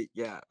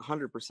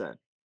 100%.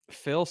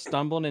 Phil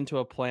stumbling into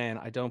a plan.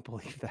 I don't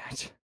believe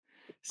that.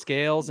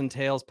 Scales and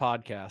Tails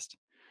podcast.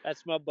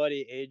 That's my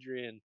buddy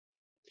Adrian.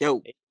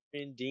 Yo.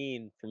 Adrian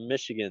Dean from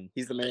Michigan.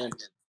 He's the man.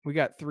 We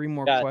got 3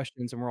 more Got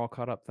questions, and we're all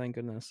caught up, thank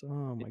goodness.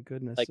 Oh my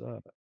goodness, like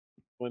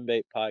Swim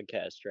Bait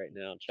podcast right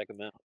now. Check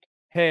them out.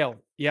 Hale.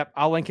 Yep,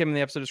 I'll link him in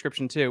the episode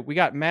description too. We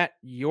got Matt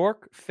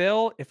York.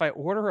 Phil, if I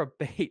order a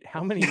bait,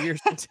 how many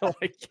years until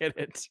I get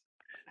it?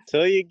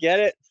 Till you get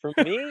it from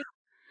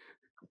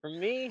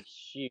me,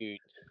 shoot.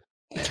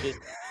 Just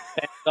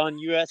depends on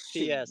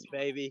USPS,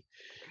 baby.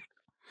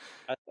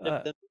 I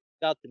ship them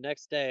out the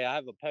next day. I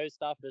have a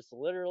post office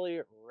literally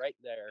right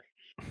there.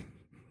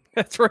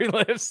 That's where he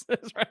lives.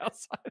 That's right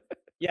outside.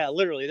 Yeah,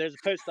 literally. There's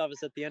a post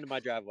office at the end of my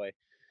driveway.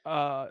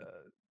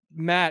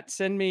 Matt,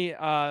 send me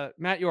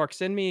Matt York,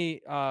 send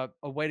me a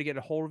way to get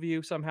a hold of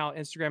you somehow.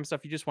 Instagram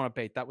stuff. You just want to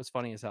bait. That was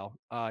funny as hell.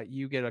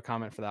 You get a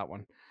comment for that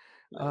one.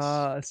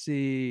 Nice. Let's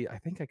see. I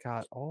think I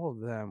got all of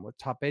them. What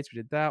top baits? We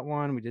did that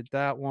one. We did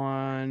that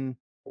one.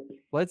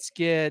 Let's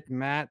get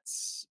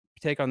Matt's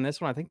take on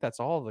this one. I think that's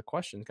all of the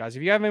questions, guys.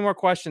 If you have any more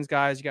questions,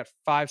 guys, you got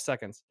 5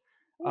 seconds.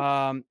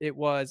 It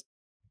was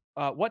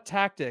what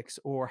tactics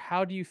or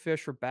how do you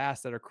fish for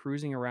bass that are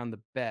cruising around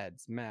the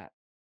beds, Matt?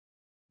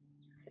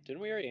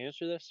 Didn't we already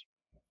answer this?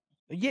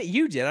 Yeah,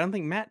 you did. I don't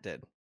think Matt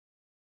did.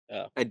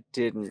 Oh. I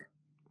didn't.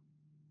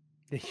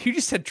 You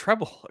just said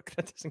treble hook.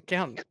 That doesn't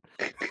count.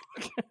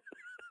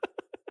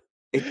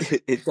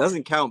 It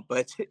doesn't count,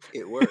 but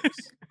it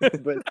works. But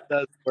it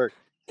does work.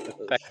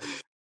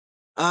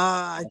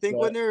 I think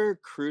when they're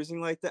cruising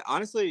like that,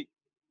 honestly,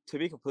 to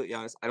be completely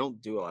honest, I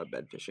don't do a lot of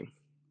bed fishing.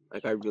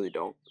 Like I really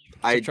don't.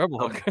 Treble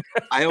hook.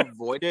 I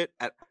avoid it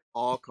at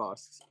all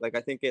costs. Like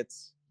I think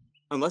it's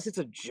unless it's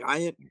a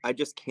giant, I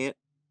just can't.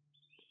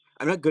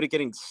 I'm not good at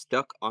getting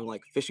stuck on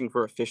like fishing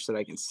for a fish that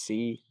I can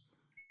see,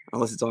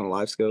 unless it's on a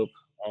live scope.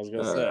 I was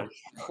gonna say.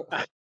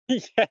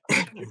 Yeah.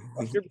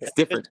 It's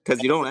different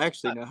because you don't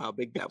actually know how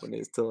big that one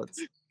is till it's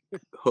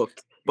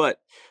hooked. But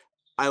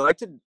I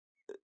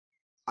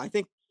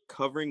think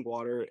covering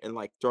water and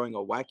like throwing a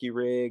wacky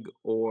rig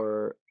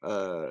or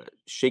a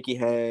shaky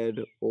head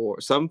or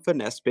some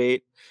finesse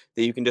bait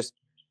that you can just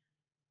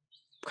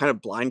kind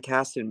of blind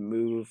cast and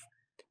move.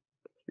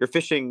 You're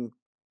fishing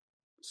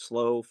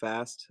slow,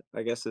 fast,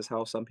 I guess is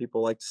how some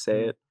people like to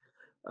say it.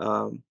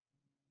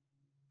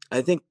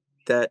 I think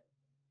that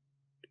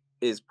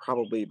is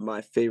probably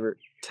my favorite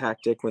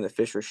tactic when the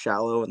fish are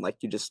shallow and like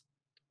you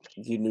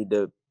need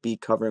to be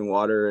covering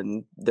water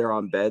and they're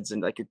on beds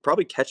and like you're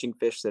probably catching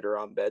fish that are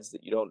on beds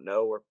that you don't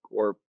know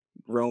or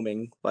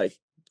roaming like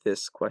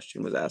this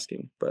question was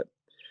asking. But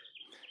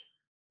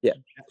yeah,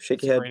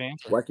 shaky head,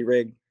 wacky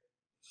rig,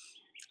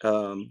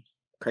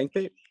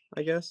 crankbait,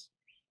 I guess.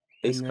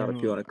 Ace caught a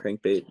few on a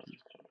crankbait.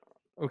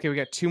 Okay, we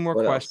got 2 more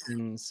What else?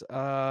 questions.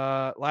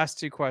 Last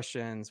 2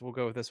 questions. We'll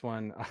go with this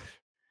one.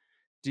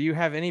 Do you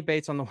have any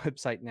baits on the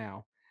website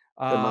now?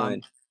 They're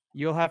mine.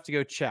 You'll have to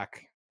go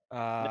check.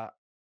 Not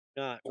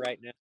right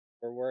now.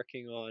 We're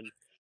working on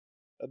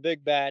a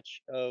big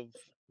batch of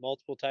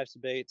multiple types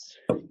of baits.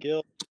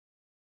 Gill,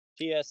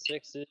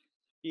 TS6s,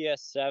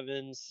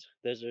 TS7s.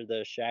 Those are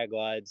the shag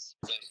glides.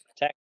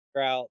 Tack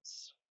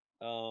sprouts,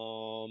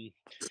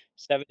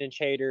 7-inch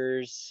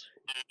haters,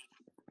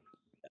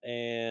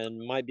 and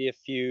might be a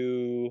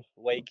few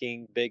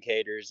waking big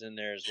haters in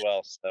there as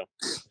well. So,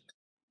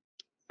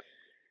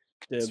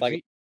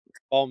 like,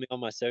 follow me on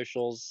my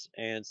socials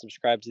and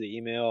subscribe to the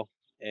email,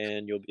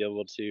 and you'll be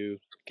able to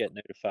get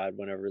notified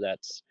whenever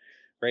that's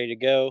ready to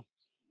go.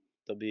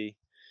 They'll be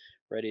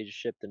ready to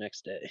ship the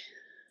next day.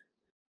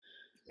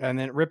 And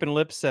then Rip and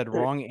Lips said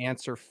wrong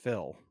answer,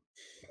 Phil.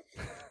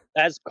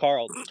 That's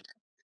Carlton.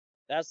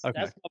 That's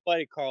Okay. my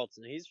buddy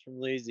Carlton. He's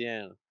from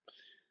Louisiana.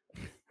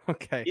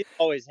 Okay. He's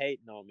always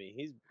hating on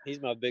me.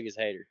 He's my biggest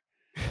hater.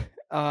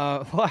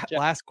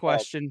 Last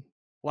question.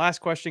 Last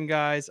question,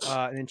 guys.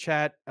 And in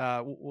chat,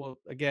 we'll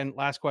again,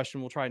 last question.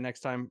 We'll try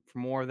next time for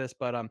more of this.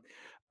 But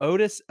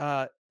Otis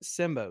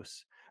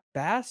Simbos,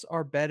 bass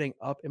are bedding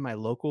up in my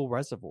local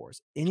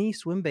reservoirs. Any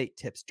swim bait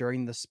tips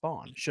during the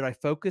spawn? Should I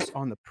focus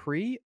on the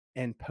pre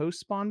and post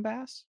spawn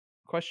bass?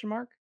 Question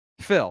mark.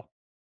 Phil.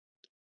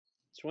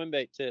 Swim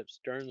bait tips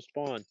during the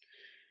spawn.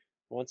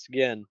 Once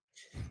again,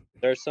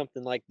 there's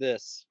something like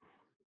this.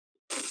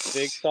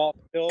 Big soft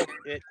fill,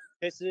 it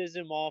pisses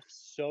him off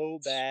so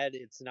bad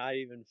it's not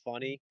even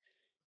funny.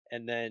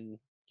 And then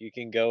you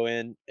can go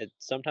in.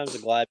 Sometimes the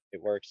glide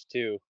bait works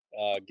too.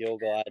 Gill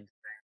glide.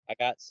 I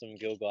got some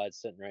gill glides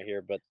sitting right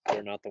here, but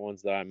they're not the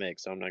ones that I make,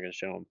 so I'm not going to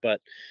show them. But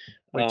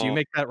wait, do you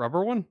make that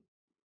rubber one?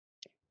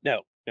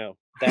 No.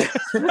 That's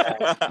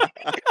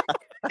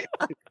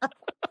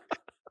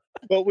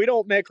but we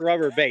don't make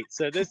rubber baits,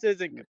 so this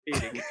isn't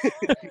competing.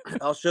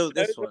 I'll show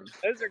this one.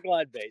 Those are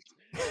glide baits.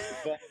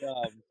 But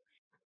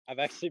I've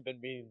actually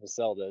been meaning to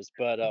sell those.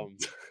 But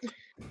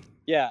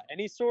yeah,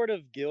 any sort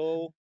of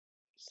gill,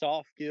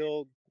 soft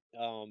gill,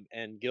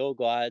 and gill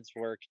glides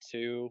work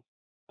too.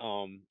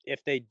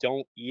 If they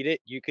don't eat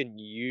it, you can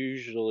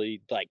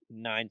usually, like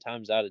 9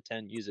 times out of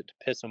 10, use it to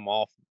piss them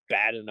off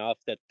bad enough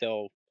that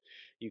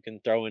you can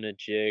throw in a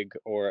jig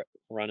or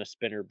run a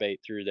spinner bait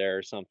through there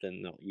or something,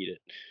 and they'll eat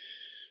it.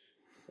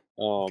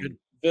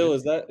 Phil,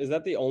 is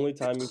that the only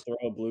time you throw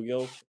a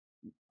bluegill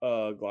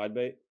glide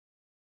bait?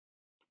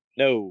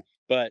 No,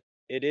 but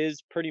it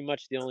is pretty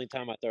much the only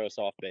time I throw a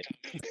soft bait.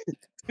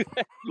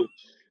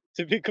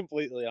 To be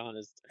completely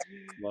honest.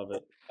 Love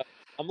it.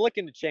 I'm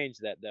looking to change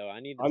that though. I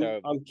need to throw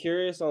I'm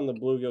curious on the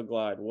bluegill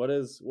glide. What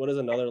is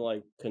another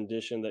like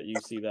condition that you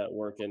see that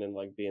working and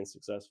like being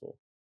successful?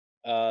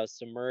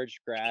 submerged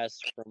grass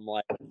from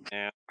like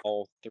now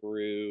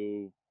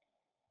through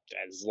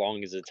as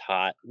long as it's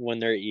hot when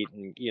they're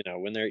eating,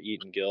 when they're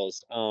eating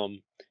gills.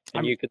 And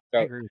you could I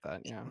throw, agree with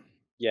that. Yeah.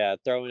 yeah,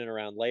 throwing it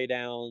around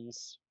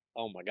laydowns.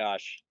 Oh my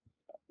gosh,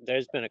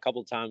 there's been a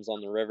couple times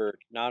on the river,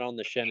 not on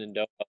the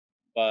Shenandoah,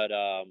 but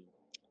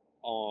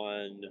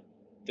on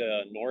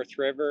the North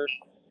River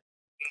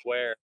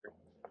where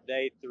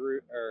they threw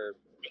or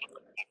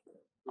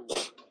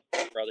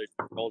brother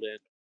rolled in,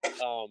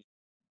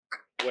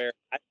 where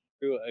I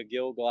threw a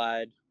gill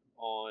glide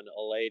on a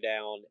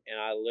laydown and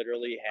I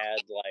literally had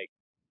like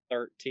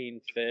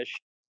 13 fish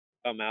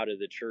come out of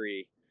the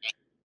tree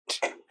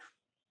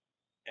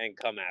and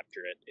come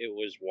after it. It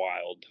was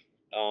wild.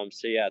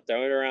 So yeah,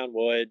 throw it around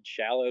wood,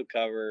 shallow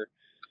cover,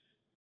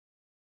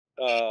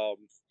 um,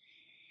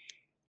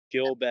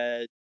 gill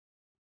bed,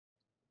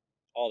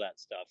 all that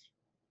stuff.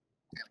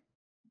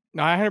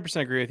 No, I 100%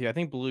 agree with you. I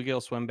think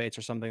bluegill swim baits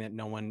are something that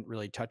no one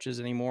really touches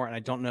anymore, and I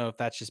don't know if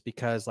that's just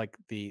because like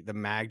the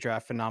mag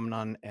draft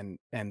phenomenon and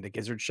the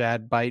gizzard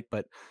shad bite,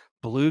 but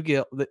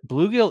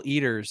bluegill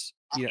eaters,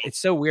 it's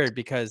so weird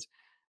because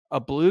a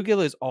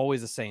bluegill is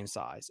always the same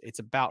size. It's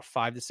about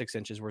 5 to 6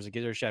 inches, whereas a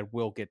gizzard shad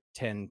will get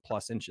 10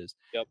 plus inches.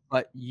 Yep.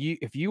 But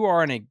if you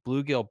are in a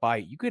bluegill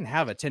bite, you can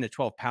have a 10 to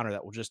 12 pounder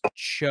that will just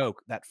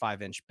choke that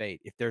 5-inch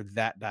bait if they're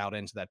that dialed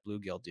into that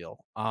bluegill deal.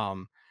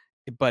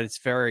 But it's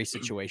very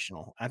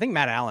situational. I think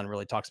Matt Allen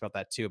really talks about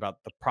that too. About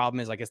the problem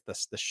is, I guess,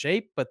 the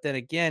shape. But then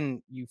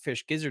again, you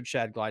fish gizzard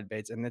shad glide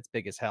baits, and it's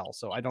big as hell.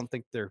 So I don't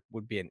think there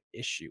would be an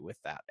issue with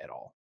that at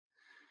all.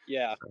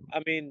 Yeah,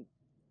 I mean,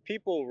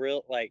 people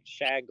real like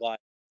shad glide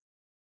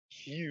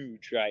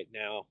huge right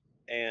now,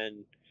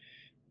 and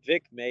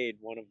Vic made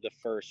one of the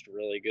first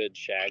really good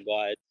shad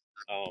glides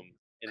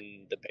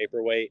in the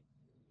paperweight.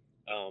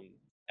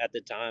 At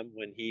the time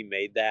when he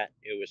made that,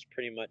 it was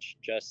pretty much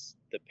just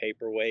the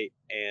paperweight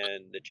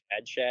and the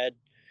shad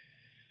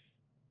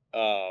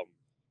um,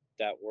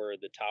 that were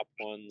the top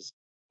ones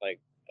like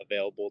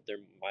available. There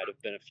might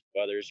have been a few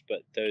others,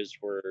 but those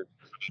were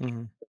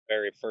the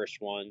very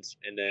first ones.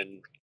 And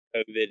then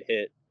COVID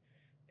hit,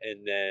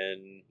 and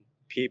then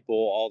people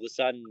all of a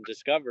sudden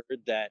discovered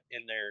that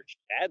in their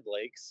shad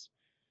lakes,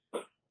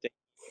 they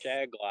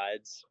shad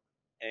glides,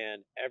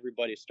 and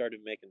everybody started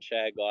making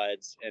shad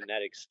glides, and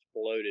that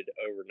exploded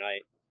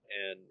overnight.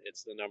 And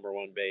it's the number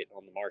one bait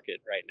on the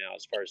market right now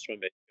as far as swim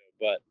baits go.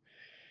 But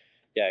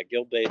yeah,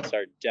 gill baits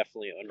are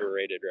definitely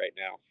underrated right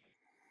now.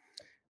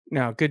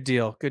 No, good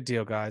deal,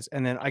 guys.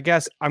 And then I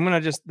guess I'm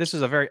gonna this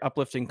is a very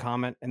uplifting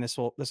comment, and this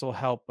will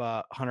help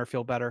Hunter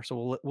feel better.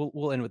 So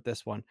we'll end with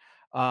this one.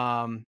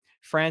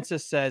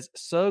 Francis says,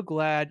 "So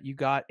glad you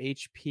got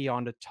HP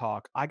on to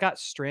talk. I got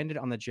stranded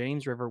on the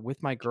James River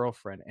with my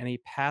girlfriend, and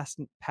he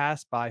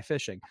passed by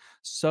fishing.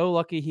 So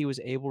lucky he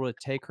was able to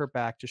take her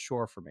back to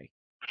shore for me."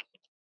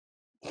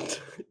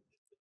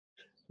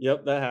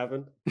 Yep, that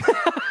happened.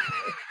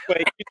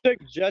 Wait, you took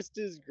just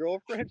his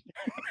girlfriend?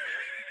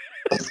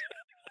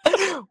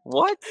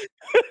 What?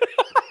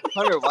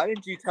 Hunter, why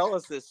didn't you tell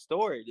us this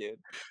story, dude?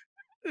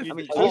 I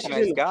mean, I wish Jake's a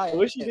nice guy. I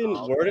wish you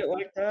didn't word it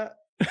like that.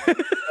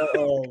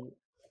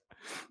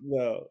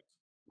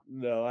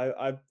 No.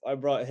 I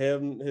brought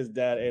him, his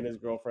dad, and his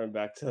girlfriend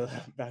back to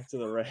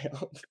the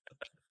ramp.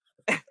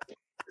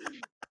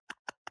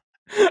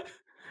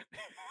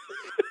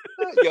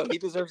 Yo, he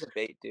deserves a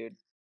bait, dude.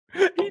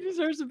 He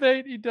deserves a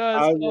bait. He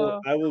does.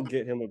 I will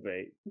get him a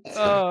bait.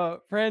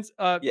 France.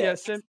 Yeah.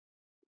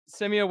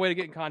 Send me a way to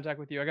get in contact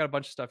with you. I got a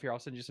bunch of stuff here. I'll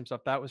send you some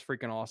stuff. That was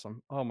freaking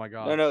awesome. Oh my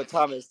god. No,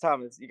 Thomas,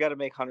 you got to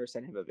make Hunter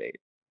send him a bait.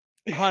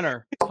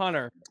 Hunter,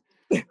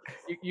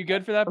 you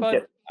good for that,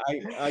 bud?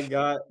 I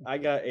got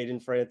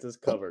Aiden Francis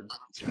covered.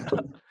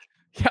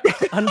 Yeah,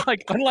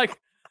 unlike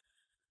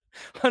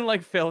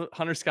Phil,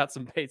 Hunter's got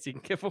some baits he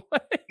can give away.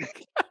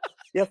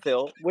 Yeah,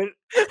 Phil.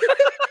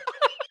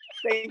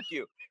 Thank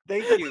you. I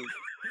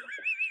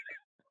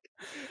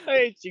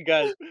hate you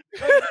guys.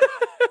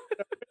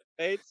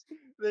 Baits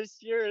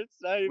this year, it's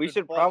not even. We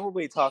should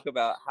probably talk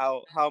about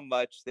how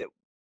much that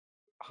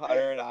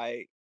Hunter and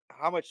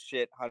how much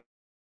shit Hunter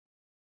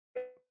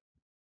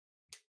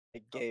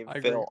gave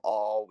Phil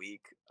all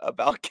week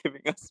about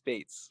giving us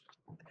baits.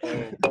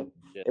 It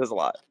was a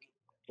lot.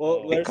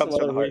 Well, there's some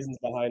other reasons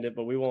behind it,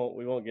 but we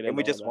won't get into. And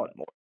we just want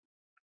more.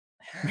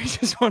 We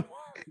just want more,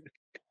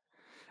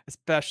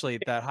 especially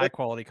that high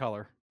quality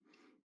color.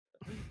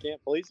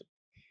 Can't please him.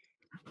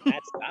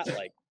 That's not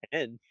like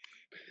 10.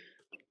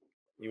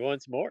 You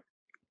want some more?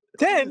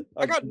 10?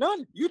 I got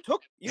none.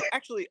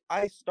 Actually,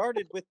 I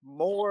started with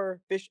more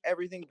fish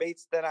everything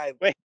baits than I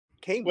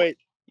came with.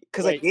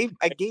 Because I gave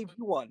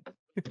you one.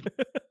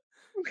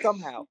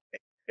 Somehow.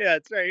 Yeah,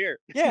 it's right here.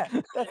 Yeah,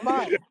 that's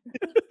mine.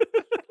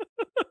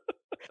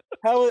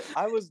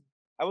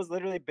 I I was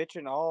literally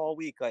bitching all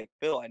week, like,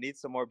 Phil, I need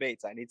some more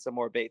baits. I need some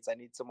more baits. I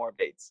need some more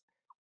baits.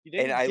 You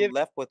And didn't I give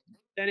left with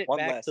send it one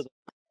back less. to the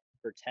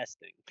for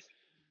testing.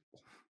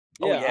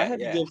 Oh, Yeah, yeah, I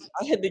yeah.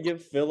 had to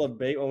give Phil a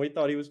bait when we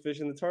thought he was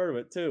fishing the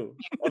tournament too,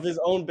 of his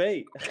own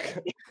bait.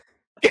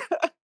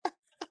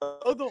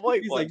 Oh, the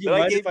white He's one like, "You that I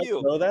mind if gave I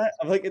you. throw that?"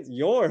 I'm like, "It's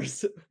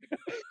yours."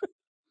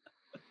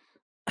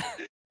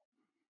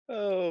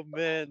 Oh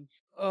man,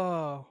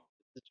 Oh,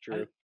 it's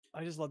true.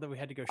 I just love that we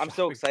had to go I'm shopping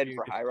so excited you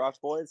for to- High Rocks,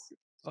 boys.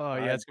 Oh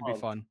yeah, it's gonna be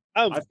fun.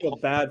 I'm I feel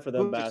bad for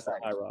them Who's bass at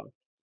excited? High Rock.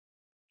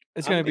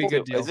 It's I'm gonna be a Me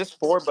good too. deal. Is this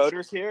 4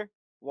 boaters here?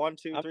 1,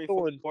 2, I'm 3, 4,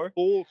 going 4?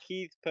 full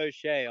Keith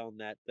Poche on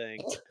that thing.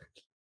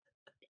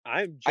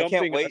 I'm I can't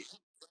jumping. wait.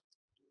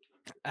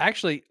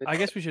 Actually, I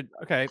guess we should.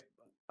 Okay,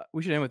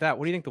 we should end with that.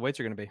 What do you think the weights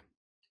are gonna be?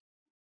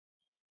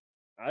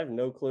 I have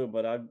no clue,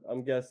 but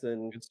I'm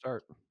guessing, Good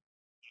start.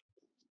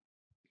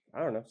 I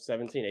don't know,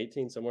 17,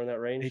 18, somewhere in that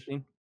range.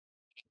 18.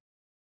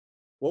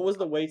 What was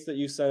the weights that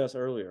you sent us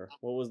earlier?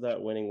 What was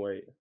that winning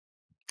weight?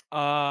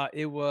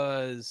 It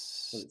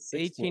was Was it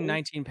 18, 16?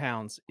 19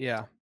 pounds.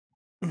 Yeah.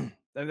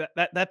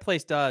 That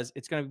place does.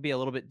 It's going to be a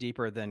little bit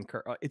deeper than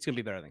Kerr. It's going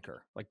to be better than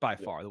Kerr, like by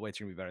Yeah. far. The weights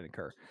are going to be better than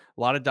Kerr.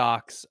 A lot of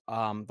docks.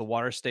 The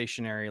water's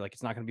stationary. Like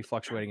it's not going to be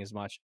fluctuating as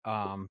much.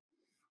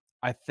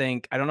 I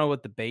think I don't know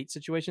what the bait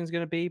situation is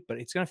going to be, but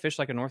it's going to fish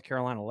like a North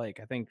Carolina lake.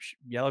 I think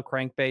yellow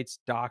crankbaits,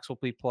 docks will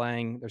be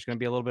playing. There's going to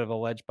be a little bit of a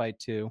ledge bite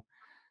too.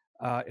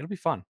 It'll be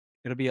fun.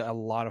 It'll be a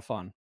lot of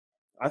fun.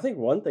 I think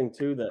one thing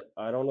too that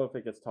I don't know if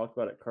it gets talked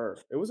about at Kerr,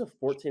 it was a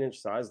 14-inch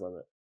size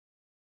limit.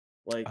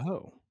 Like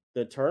Oh,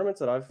 the tournaments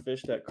that I've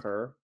fished at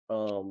Kerr,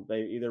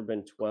 they've either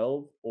been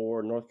 12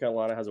 or North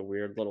Carolina has a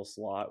weird little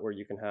slot where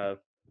you can have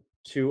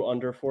 2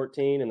 under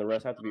 14 and the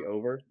rest have to be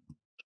over.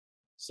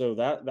 So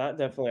that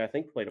definitely I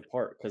think played a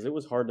part because it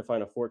was hard to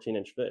find a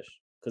 14-inch fish.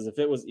 Because if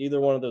it was either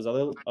one of those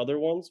other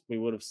ones, we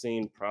would have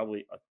seen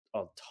probably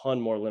a ton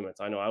more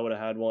limits. I know I would have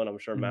had one. I'm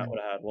sure Matt would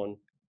have had one.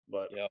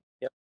 But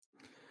Yep.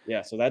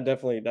 yeah, so that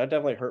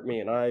definitely hurt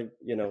me. And I,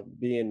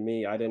 being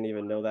me, I didn't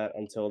even know that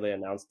until they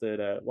announced it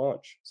at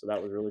launch. So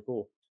that was really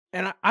cool.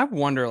 and I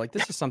wonder, like,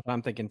 this is something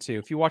I'm thinking too.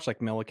 If you watch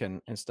like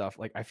Milliken and stuff,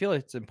 like, I feel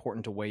like it's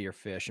important to weigh your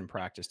fish in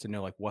practice to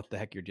know like what the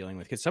heck you're dealing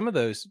with. Because some of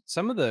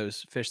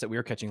those fish that we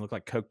were catching look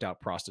like coked out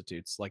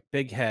prostitutes, like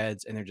big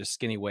heads, and they're just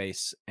skinny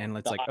waists. And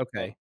it's like,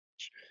 okay,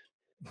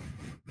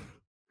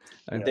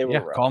 They were yeah,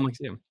 rough. call them like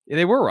them. Yeah,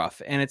 they were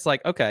rough, and it's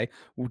like, okay,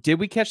 did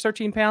we catch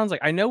 13 pounds? Like,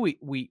 I know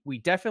we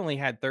definitely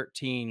had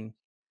 13.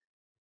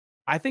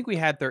 I think we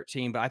had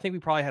 13, but I think we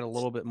probably had a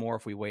little bit more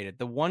if we waited.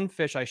 The one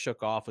fish I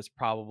shook off was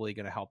probably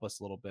going to help us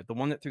a little bit. The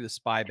one that threw the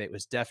spy bait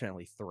was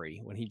definitely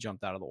 3 when he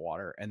jumped out of the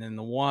water. And then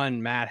the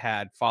one Matt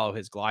had follow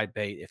his glide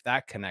bait, if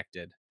that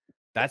connected,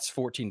 that's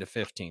 14 to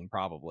 15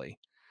 probably.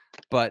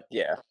 But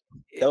Yeah.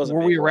 That was a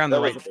were big we one. around That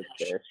the was right a big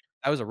fish? fish.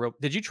 That was a real.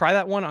 Did you try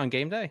that one on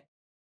game day?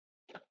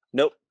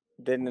 Nope.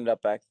 Didn't end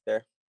up back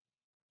there.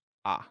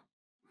 Ah,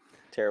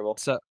 Terrible.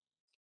 so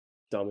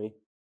Dummy.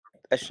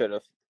 I should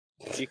have.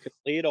 You could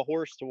lead a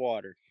horse to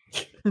water.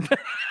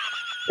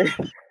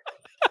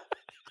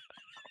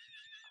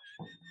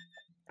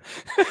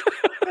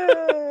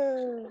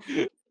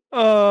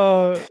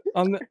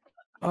 on the,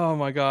 oh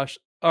my gosh.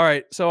 All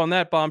right. So on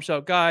that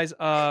bombshell, guys,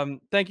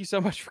 thank you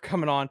so much for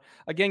coming on.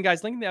 Again,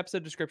 guys, link in the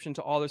episode description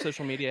to all their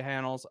social media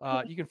handles.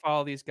 You can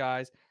follow these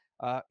guys.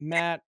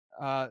 Matt,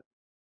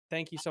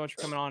 thank you so much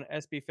for coming on.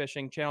 SB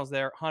Fishing channels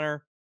there.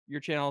 Hunter, your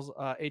channel's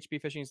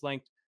HB Fishing is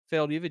linked.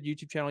 Phil, do you have a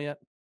YouTube channel yet?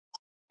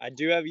 I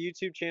do have a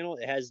YouTube channel.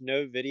 It has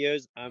no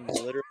videos. I'm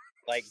literally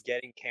like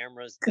getting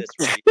cameras this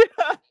week.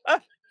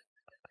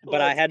 But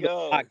I had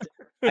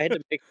to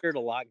make sure to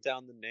lock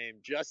down the name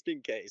just in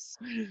case.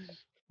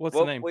 What's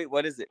the name? Wait,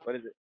 what is it? What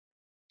is it?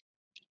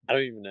 I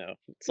don't even know.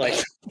 It's like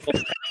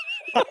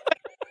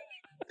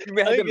You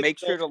had to think it's make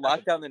sure still- to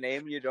lock down the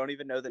name. You don't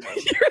even know the name.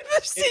 You're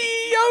the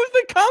CEO of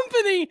the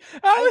company.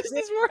 How is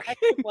this back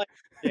working? in like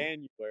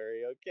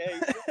January, okay?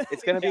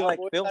 It's gonna be like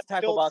Cowboys Phil's have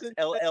Tackle Box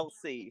Phil's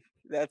LLC.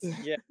 That's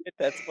Yeah,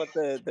 that's what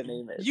the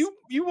name is. You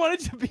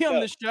wanted to be on No.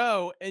 the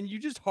show and you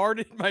just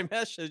hearted my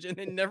message and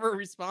then never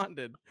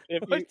responded.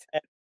 if you What?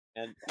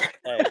 and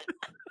hey,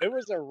 it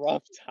was a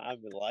rough time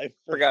in life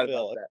for Forgot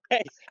Phil. about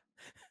that.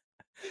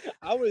 Hey,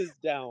 I was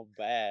down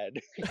bad.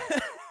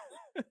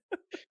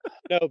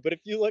 No, but if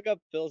you look up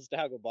Phil's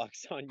Tackle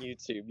Box on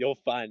YouTube, you'll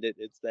find it.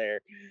 It's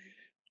there.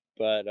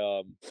 But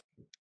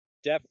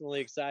definitely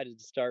excited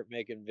to start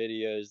making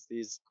videos.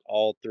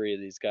 All 3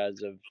 of these guys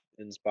have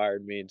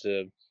inspired me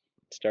to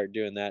start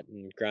doing that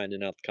and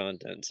grinding out the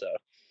content. So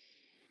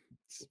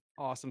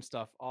Awesome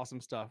stuff. Awesome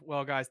stuff.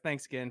 Well, guys,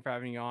 thanks again for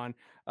having me on.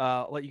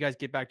 Let you guys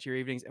get back to your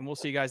evenings, and we'll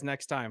see you guys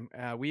next time.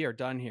 We are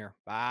done here.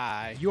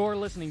 Bye. You're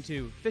listening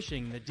to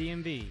Fishing the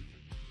DMV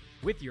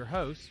with your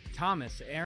hosts, Thomas, Aaron.